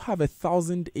 Kwemka, do you have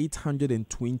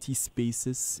 1,820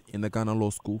 spaces in the Ghana Law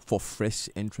School for fresh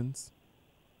entrants?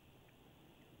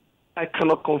 I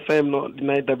cannot confirm nor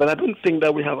deny that, but I don't think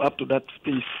that we have up to that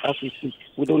space as we speak.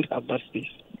 We don't have that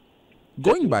space.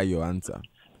 Going by your answer,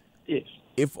 yes.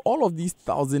 If all of these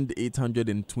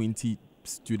 1,820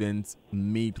 students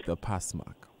made the pass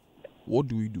mark, what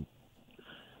do we do?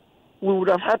 We would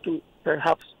have had to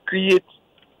perhaps create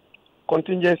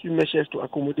contingency measures to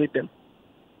accommodate them.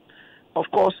 Of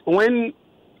course, when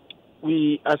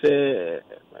we as a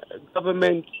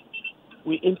government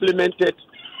we implemented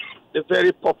the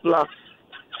very popular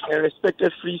and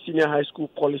respected free senior high school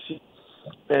policy.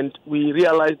 And we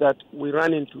realized that we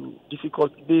ran into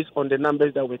difficulty based on the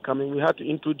numbers that were coming. We had to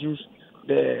introduce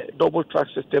the double track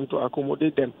system to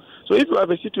accommodate them. So if you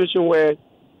have a situation where,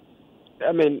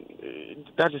 I mean,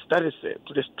 that is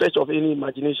to the stretch of any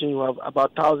imagination, you have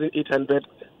about 1,800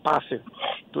 passing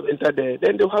to enter there,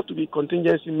 then there will have to be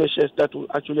contingency measures that will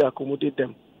actually accommodate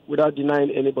them without denying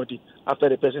anybody after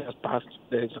the person has passed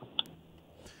the exam.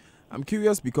 I'm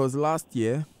curious because last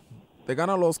year, the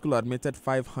Ghana Law School admitted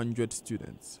 500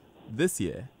 students. This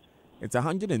year, it's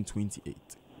 128.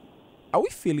 Are we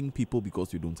failing people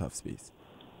because we don't have space?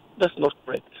 That's not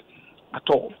correct at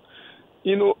all.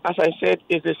 You know, as I said,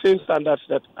 it's the same standards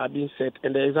that are being set,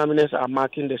 and the examiners are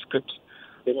marking the scripts.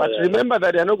 But remember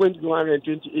that there are not going to be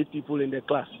 128 people in that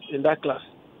class,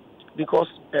 because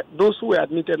those who were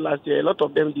admitted last year, a lot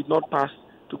of them did not pass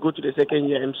to go to the second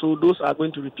year, and so those are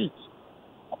going to repeat.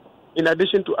 In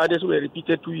addition to others who were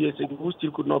repeated 2 years ago who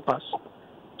still could not pass.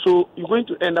 So you're going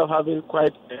to end up having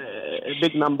quite a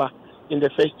big number in the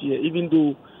first year, even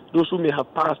though those who may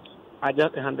have passed are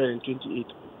just 128.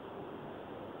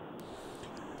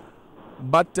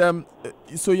 But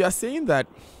so you're saying that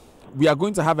we are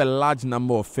going to have a large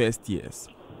number of first years,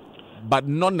 but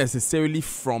not necessarily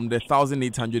from the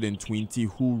 1,820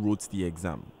 who wrote the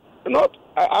exam.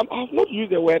 I have not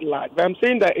used the word large, but I'm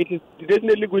saying that it is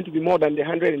definitely going to be more than the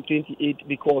 128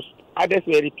 because others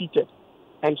were repeated.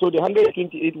 And so the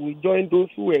 128 will join those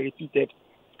who were repeated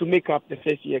to make up the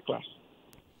first year class.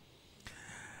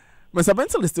 Mr.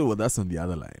 Bentel is still with us on the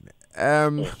other line.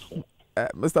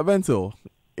 Mr. Bentel,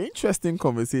 interesting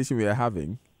conversation we are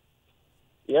having.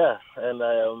 Yeah, and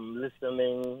I am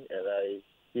listening and I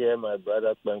hear my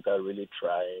brother Kwenka really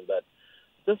trying, but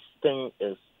this thing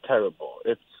is terrible.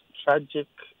 It's tragic,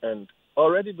 and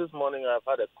already this morning I've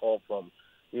had a call from,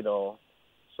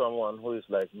 someone who is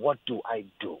like, what do I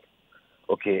do?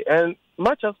 Okay, and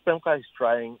much as Kwenka is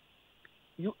trying,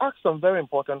 you ask some very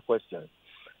important questions.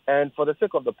 And for the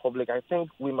sake of the public, I think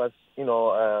we must,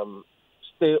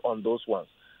 stay on those ones.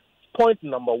 Point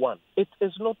number one, it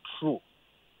is not true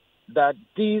that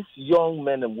these young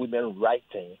men and women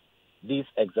writing these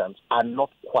exams are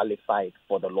not qualified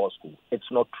for the law school.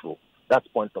 It's not true. That's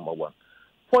point number one.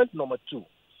 Point number two,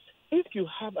 if you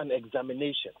have an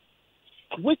examination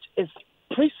which is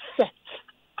preset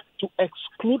to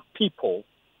exclude people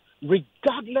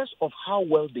regardless of how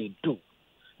well they do,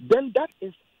 then that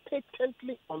is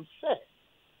patently unfair.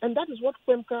 And that is what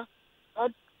Kwenka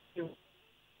had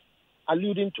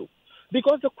alluding to.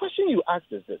 Because the question you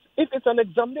asked is this: if it's an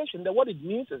examination, then what it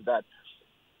means is that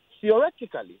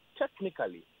theoretically,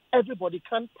 technically, everybody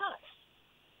can pass.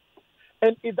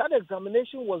 And if that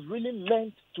examination was really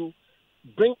meant to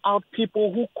bring out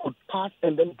people who could pass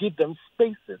and then give them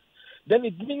spaces, then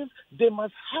it means they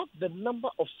must have the number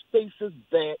of spaces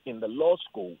there in the law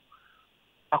school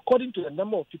according to the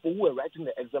number of people who are writing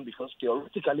the exam, because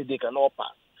theoretically they can all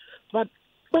pass. But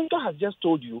Kwenka has just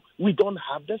told you we don't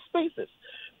have the spaces.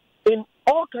 In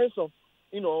all kinds of,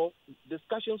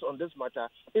 discussions on this matter,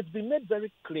 it's been made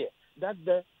very clear that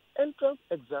the entrance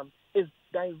exam is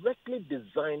directly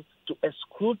designed to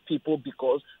exclude people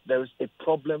because there is a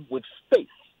problem with space.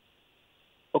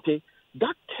 Okay?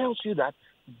 That tells you that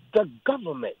the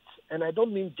government, and I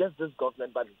don't mean just this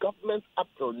government, but governments up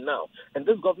till now, and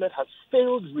this government has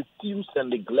failed, refused, and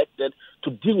neglected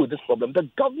to deal with this problem. The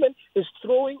government is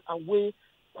throwing away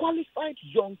qualified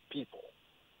young people.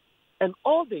 And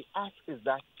all they ask is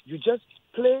that you just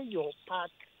play your part,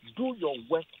 do your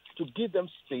work to give them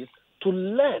space to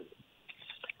learn.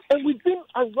 And we've been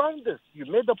around this. You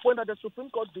made the point that the Supreme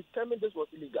Court determined this was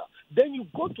illegal. Then you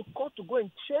go to court to go and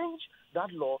change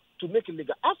that law to make it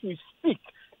legal. As we speak,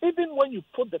 even when you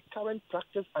put the current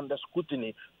practice under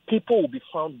scrutiny, people will be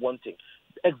found wanting.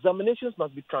 Examinations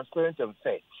must be transparent and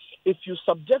fair. If you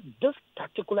subject this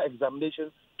particular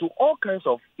examination to all kinds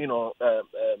of,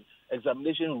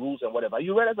 examination rules and whatever,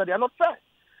 you realize that they are not fair.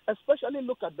 Especially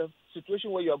look at the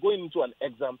situation where you are going into an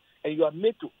exam and you are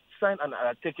made to sign an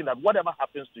undertaking that whatever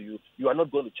happens to you, you are not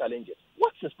going to challenge it.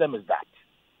 What system is that?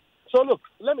 So look,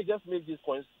 let me just make these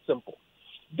points simple.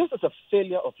 This is a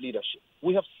failure of leadership.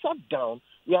 We have sat down.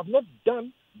 We have not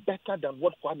done better than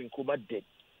what Kwame Nkrumah did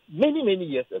many, many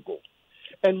years ago.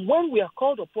 And when we are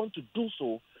called upon to do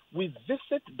so, we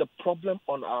visit the problem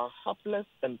on our helpless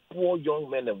and poor young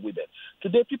men and women.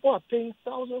 Today, people are paying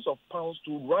thousands of pounds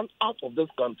to run out of this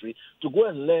country to go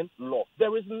and learn law.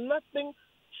 There is nothing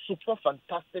super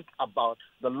fantastic about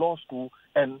the law school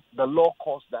and the law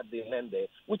course that they learn there,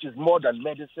 which is more than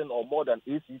medicine or more than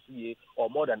ACCA or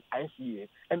more than ICA.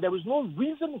 And there is no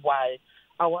reason why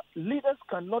our leaders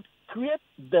cannot create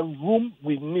the room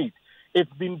we need.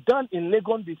 It's been done in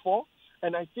Legon before,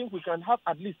 and I think we can have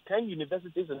at least 10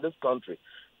 universities in this country.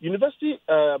 University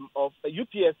of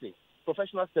UPSA,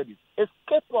 Professional Studies, is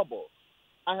capable.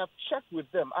 I have checked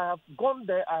with them. I have gone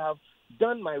there. I have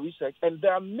done my research, and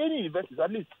there are many universities,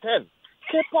 at least 10,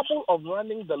 capable of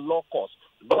running the law course.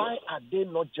 Why are they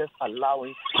not just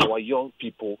allowing our young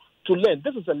people to learn?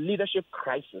 This is a leadership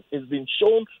crisis. It's been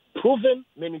shown, proven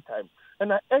many times.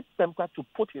 And I urge Pemka to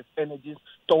put his energies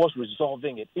towards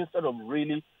resolving it instead of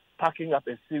really packing up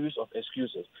a series of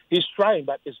excuses. He's trying,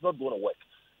 but it's not going to work.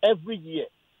 Every year,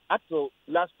 up to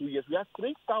last 2 years, we have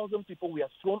 3,000 people we have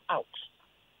thrown out.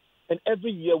 And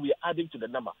every year we are adding to the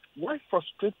number. Why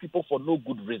frustrate people for no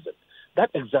good reason? That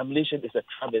examination is a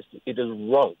travesty. It is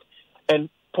wrong. And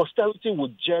posterity will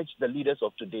judge the leaders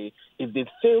of today if they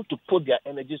fail to put their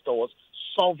energies towards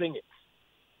solving it.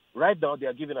 Right now, they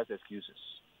are giving us excuses.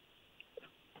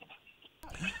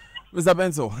 Mr.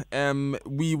 Benzo,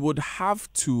 we would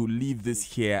have to leave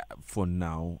this here for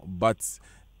now, but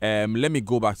let me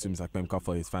go back to Mr. Pemka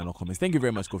for his final comments. Thank you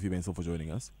very much, Kofi Benzo, for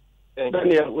joining us.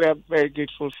 Daniel, we are very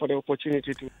grateful for the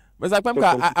opportunity to... Mr.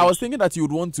 Pemka, I was thinking that you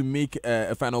would want to make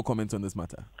a final comment on this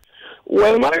matter.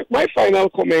 Well, my final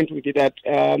comment would be that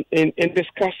in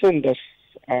discussing this,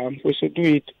 we should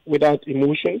do it without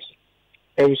emotions,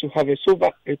 and we should have a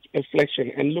sober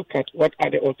reflection and look at what are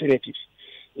the alternatives.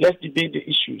 Let's debate the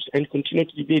issues and continue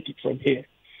to debate it from here.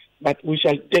 But we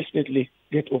shall definitely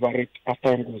get over it as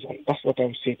time goes on. That's what I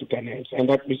would say to Ghanaians. And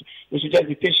that we should just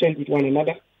be patient with one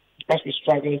another as we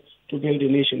struggle to build a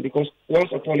nation. Because once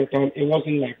upon a time, it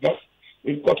wasn't like that.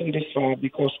 We've gotten this far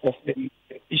because of the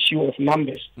issue of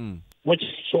numbers, which is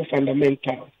so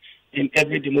fundamental in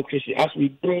every democracy. As we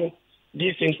grow,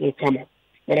 these things will come up.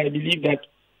 But I believe that,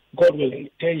 God willing,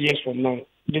 10 years from now,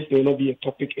 this will not be a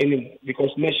topic anymore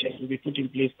because measures will be put in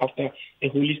place after a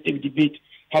holistic debate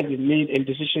has been made and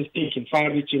decisions taken,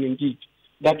 far-reaching indeed,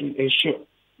 that will ensure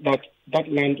that that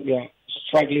land we are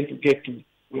struggling to get to,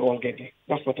 we all get there.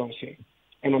 That's what I'm saying.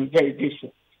 And I'm very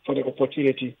grateful for the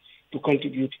opportunity to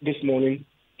contribute this morning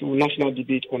to national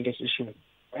debate on this issue,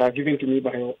 given to me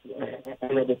by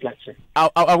Honorable Platform.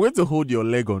 I'm going to hold your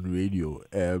leg on radio,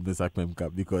 Mr.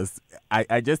 Pemka, because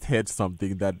I just heard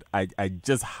something that I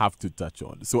just have to touch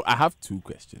on. So I have two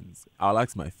questions. I'll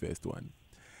ask my first one.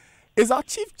 Is our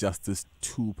Chief Justice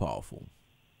too powerful?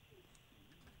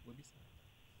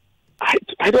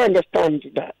 I don't understand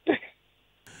that.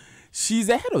 She's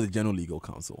the head of the General Legal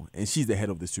Council and she's the head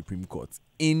of the Supreme Court.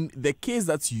 In the case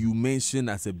that you mentioned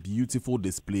as a beautiful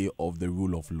display of the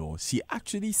rule of law, she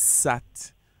actually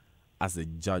sat as a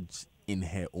judge in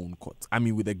her own court. I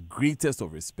mean, with the greatest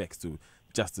of respects to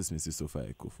Justice Mrs.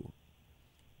 Sophia Ekufo.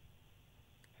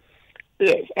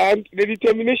 Yes, and the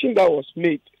determination that was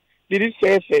made, did it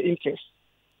serve her interest?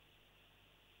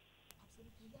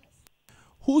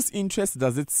 Whose interest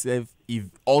does it serve if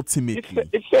ultimately?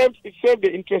 It served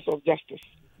the interest of justice.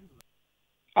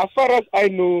 As far as I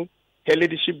know, her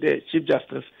ladyship, the Chief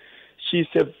Justice, she's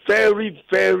a very,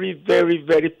 very, very,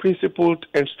 very principled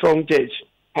and strong judge.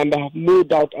 And I have no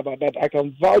doubt about that. I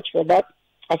can vouch for that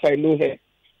as I know her.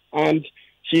 And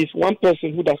she's one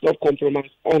person who does not compromise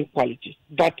on quality.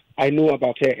 That I know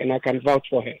about her and I can vouch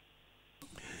for her.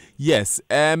 Yes.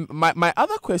 My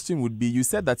other question would be, you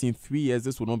said that in 3 years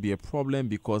this will not be a problem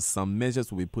because some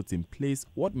measures will be put in place.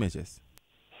 What measures?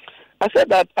 I said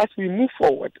that as we move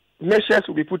forward, measures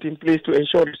will be put in place to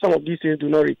ensure that some of these things do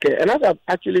not recur. And as I've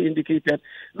actually indicated,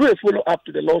 do a follow-up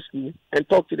to the law school and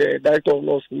talk to the director of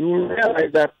law school. You will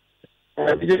realize that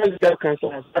the General Legal Council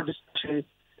has had discussion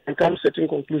and come to certain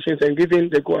conclusions and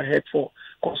given the go-ahead for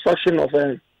construction of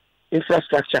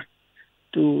infrastructure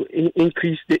to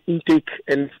increase the intake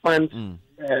and fund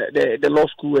the law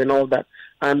school and all that.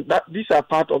 And that these are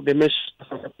part of the measures as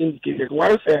I've indicated.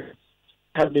 Once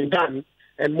has been done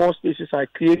and more spaces are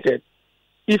created,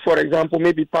 if, for example,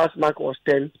 maybe pass mark was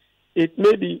 10, it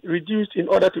may be reduced in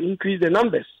order to increase the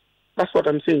numbers. That's what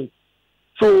I'm saying.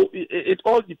 So it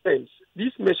all depends.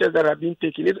 These measures that are being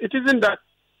taken, it isn't that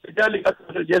the General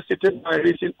Council just sitting by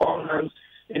raising all hands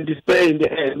in despair in the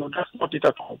air. No, that's not it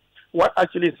at all. What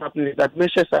actually is happening is that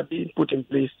measures are being put in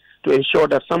place to ensure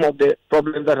that some of the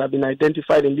problems that have been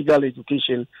identified in legal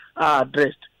education are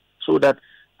addressed so that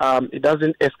it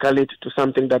doesn't escalate to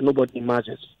something that nobody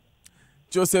imagines.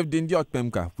 Joseph Dindiok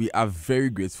Pemka, we are very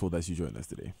grateful that you joined us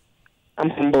today. I'm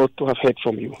humbled to have heard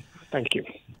from you. Thank you.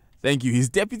 Thank you. He's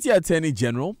Deputy Attorney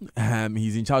General.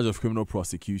 He's in charge of criminal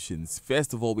prosecutions.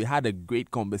 First of all, we had a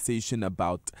great conversation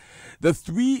about the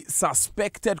 3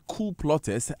 suspected coup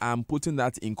plotters. I'm putting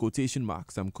that in quotation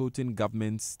marks. I'm quoting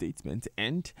government statement.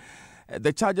 And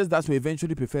the charges that were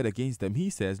eventually preferred against them. He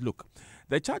says, look,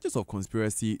 the charges of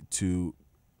conspiracy to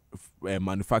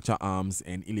manufacture arms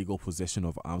and illegal possession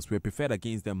of arms were preferred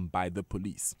against them by the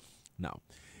police. Now,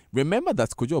 remember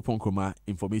that Kojo Oponkroma,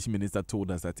 Information Minister,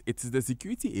 told us that it is the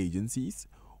security agencies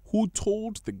who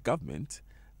told the government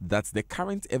that the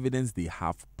current evidence they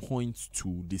have points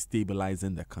to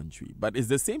destabilizing the country. But it's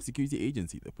the same security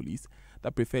agency, the police,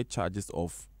 that preferred charges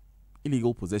of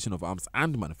illegal possession of arms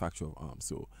and manufacture of arms.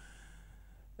 So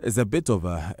it's a bit of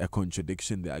a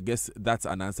contradiction there. I guess that's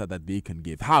an answer that they can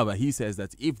give. However, he says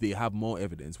that if they have more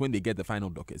evidence, when they get the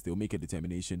final dockets, they'll make a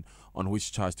determination on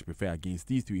which charge to prefer against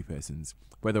these three persons,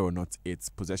 whether or not it's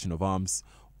possession of arms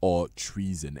or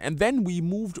treason. And then we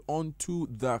moved on to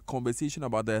the conversation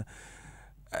about the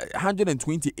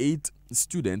 128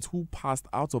 students who passed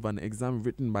out of an exam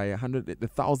written by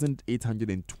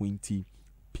 1,820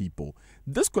 people.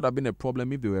 This could have been a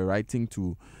problem if they were writing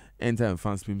to enter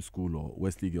Mfanspim School or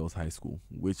Wesley Girls High School,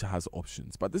 which has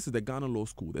options. But this is the Ghana Law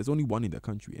School. There's only one in the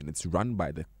country, and it's run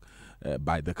by the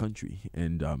country.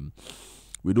 And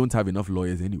we don't have enough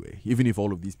lawyers anyway. Even if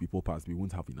all of these people pass, we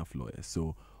won't have enough lawyers.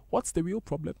 So what's the real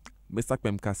problem? Mr.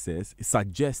 Kpemka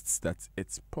suggests that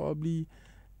it's probably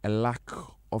a lack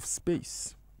of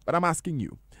space. But I'm asking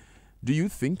you, do you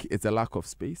think it's a lack of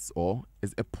space, or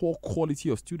is a poor quality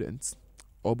of students,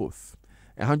 or both?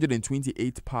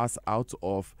 128 pass out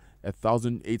of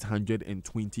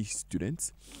 1,820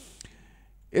 students.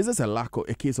 Is this a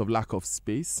case of lack of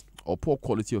space or poor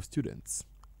quality of students,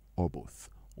 or both?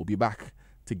 We'll be back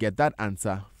to get that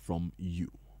answer from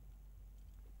you.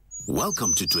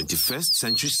 Welcome to 21st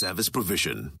Century Service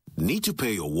Provision. Need to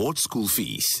pay your ward school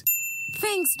fees?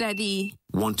 Thanks, Daddy.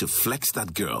 Want to flex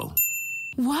that girl?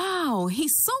 Wow,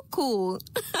 he's so cool.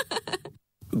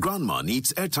 Grandma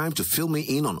needs airtime to fill me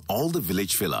in on all the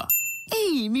village filler.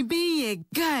 Hey, me be a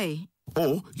guy.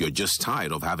 Or you're just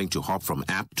tired of having to hop from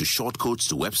app to shortcodes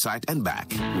to website and back.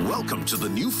 Welcome to the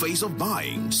new phase of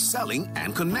buying, selling,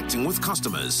 and connecting with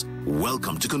customers.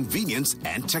 Welcome to convenience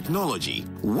and technology.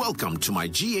 Welcome to My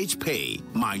GH Pay,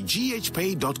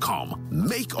 myghpay.com.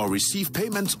 Make or receive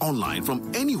payments online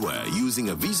from anywhere using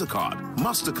a Visa card,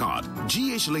 MasterCard,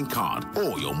 GH Link card,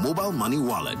 or your mobile money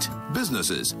wallet.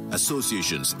 Businesses,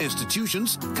 associations,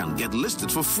 institutions can get listed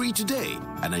for free today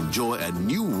and enjoy a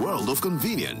new world of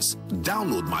convenience.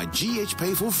 Download My GH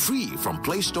Pay for free from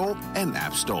Play Store and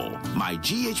App Store.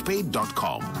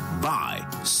 myghpay.com. Buy,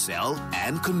 sell,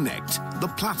 and connect. The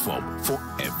platform for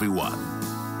everyone.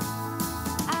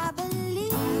 I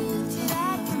believe that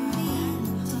I can be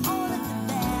all of the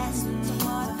best,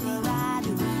 whatever I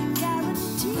do,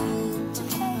 guaranteed to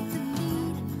take the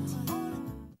lead.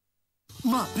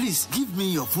 Ma, please give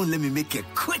me your phone. Let me make a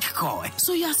quick call.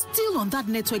 So you're still on that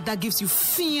network that gives you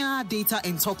fair data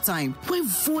and talk time, where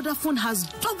Vodafone has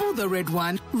double the Red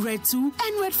 1, Red 2,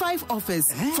 and Red 5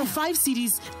 offers. For 5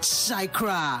 CDs,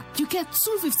 Chikra. You get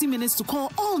 250 minutes to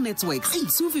call all networks,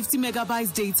 250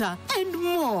 megabytes data, and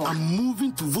more. I'm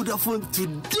moving to Vodafone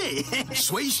today.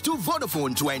 Switch to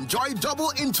Vodafone to enjoy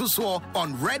double Intuswar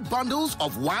on red bundles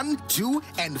of 1, 2,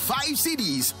 and 5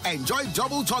 CDs. Enjoy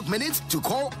double talk minutes to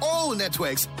call all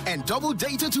networks and double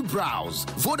data to browse.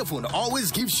 Vodafone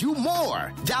always gives you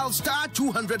more. Dial star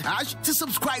 200 hash to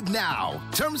subscribe now.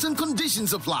 Terms and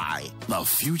conditions apply. The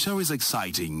future is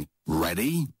exciting.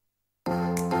 Ready?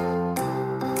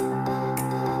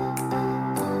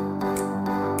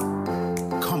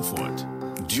 Comfort,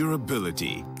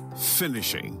 durability,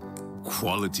 finishing,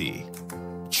 quality.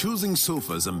 Choosing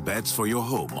sofas and beds for your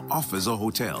home, office, or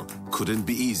hotel couldn't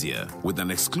be easier with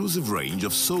an exclusive range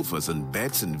of sofas and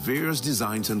beds in various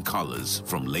designs and colors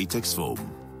from Latex Foam.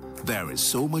 There is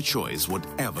so much choice,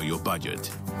 whatever your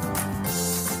budget.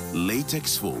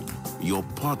 Latex Foam, your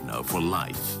partner for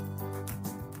life.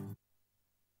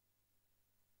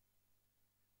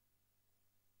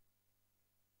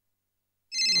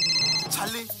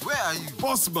 Charlie, where are you?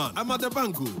 Bossman, I'm at the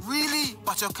bank. Really?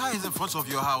 But your car is in front of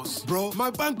your house. Bro,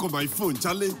 my bank on my phone,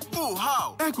 Charlie. Oh,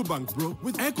 how? EcoBank, bro.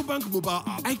 With EcoBank mobile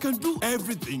app, I can do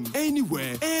everything,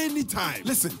 anywhere, anytime.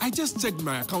 Listen, I just checked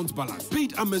my account balance,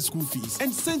 paid Ahmed's school fees,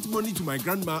 and sent money to my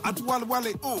grandma at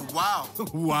Walwale. Oh, wow.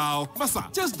 Wow.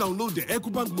 Masa, just download the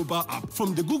EcoBank mobile app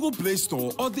from the Google Play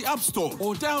Store or the App Store,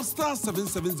 or dial star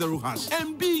 770 hash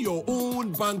and be your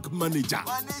own bank manager.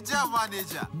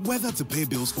 Manager. Whether to pay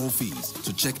bills or fees,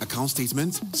 to check account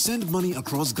statements, send money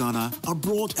across Ghana,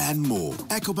 abroad, and more,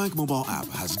 EcoBank mobile app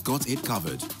has got it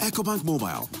covered. EcoBank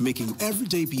Mobile, making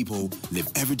everyday people live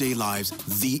everyday lives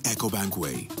the EcoBank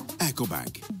way.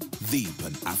 EcoBank, the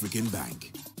Pan-African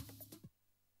bank.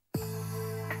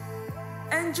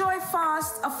 Enjoy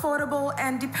fast, affordable,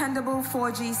 and dependable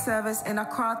 4G service in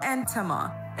Accra and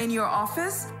Tema, in your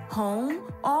office, home,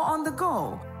 or on the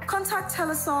go. Contact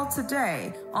Telesol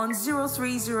today on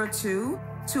 0302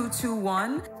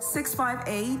 221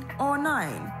 658 or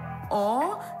 9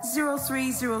 or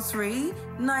 0303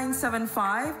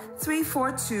 975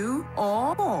 342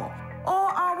 or 4, or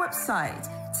our website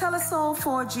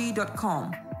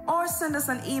telesol4g.com, or send us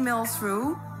an email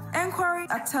through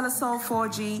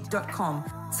enquiry@telesol4g.com.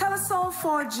 Telesol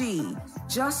 4G,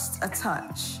 just a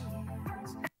touch.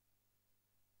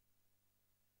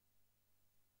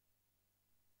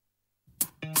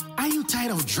 Are you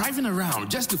tired of driving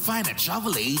around just to find a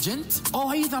travel agent? Or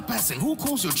are you that person who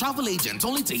calls your travel agent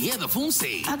only to hear the phone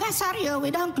say, Okay, sorry,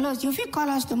 we don't close. You fit call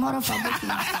us tomorrow for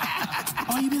booking.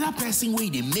 or you be that person where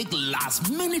they make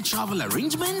last-minute travel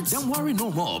arrangements? Don't worry no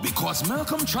more, because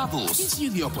Malcolm Travels gives you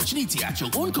the opportunity at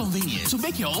your own convenience to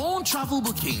make your own travel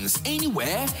bookings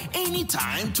anywhere,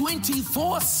 anytime,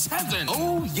 24/7.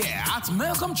 Oh yeah, at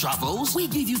Malcolm Travels, we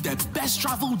give you the best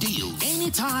travel deals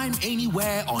anytime,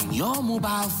 anywhere on your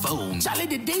mobile phone. Charlie,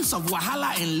 the days of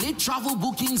Wahala and late travel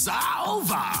bookings are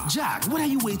over. Jack, what are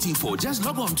you waiting for? Just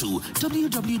log on to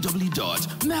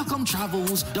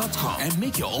www.malcolmtravels.com and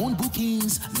make your own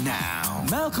bookings now.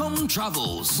 Malcolm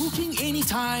Travels, booking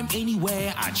anytime,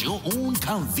 anywhere at your own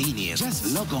convenience. Just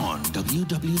log on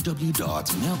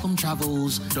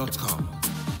www.malcolmtravels.com.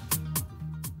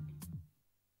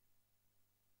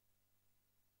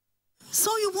 So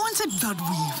you wanted that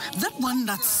weave, that one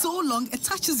that's so long it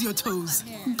touches your toes.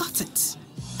 Got it.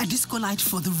 A disco light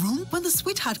for the room when the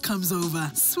sweetheart comes over.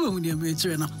 Swoon your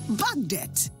matrona. Bagged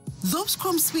it. Those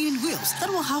chrome spinning wheels that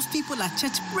will have people at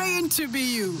church praying to be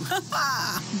you.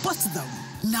 Bought them.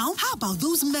 Now, how about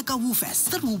those mega woofers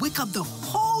that will wake up the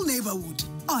whole neighborhood?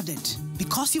 Ordered.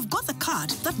 Because you've got the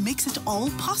card that makes it all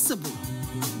possible.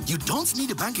 You don't need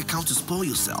a bank account to spoil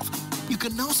yourself. You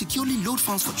can now securely load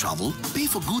funds for travel, pay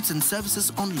for goods and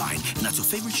services online and at your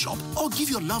favorite shop, or give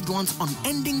your loved ones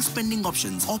unending spending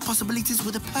options or possibilities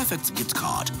with a perfect gift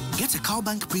card. Get a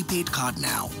Cowbank prepaid card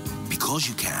now, because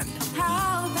you can.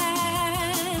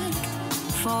 Cowbank,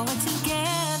 forward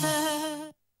together.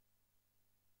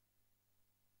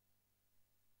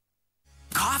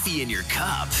 Coffee in your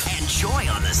cup and joy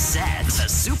on the set. The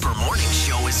Super Morning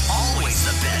Show is always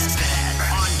the best bet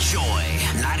on Joy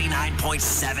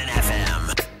 99.7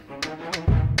 FM.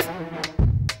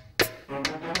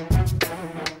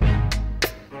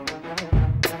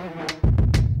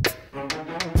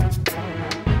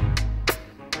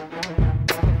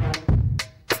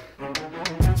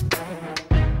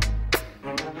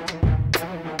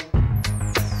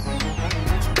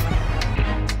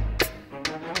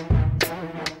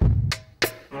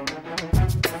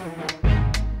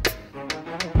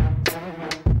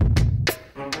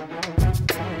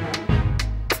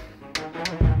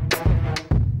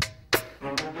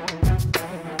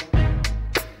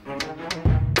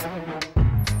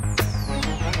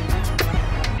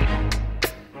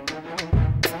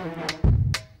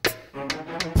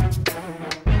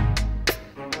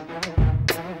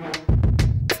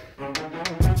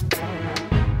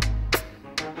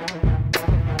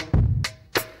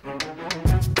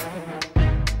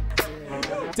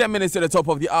 Minutes to the top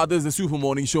of the hour. This is the Super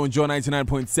Morning Show on Joy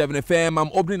 99.7 FM. I'm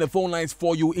opening the phone lines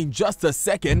for you in just a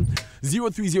second.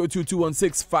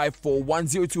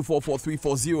 0302216541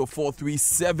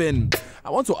 0244340437. I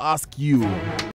want to ask you,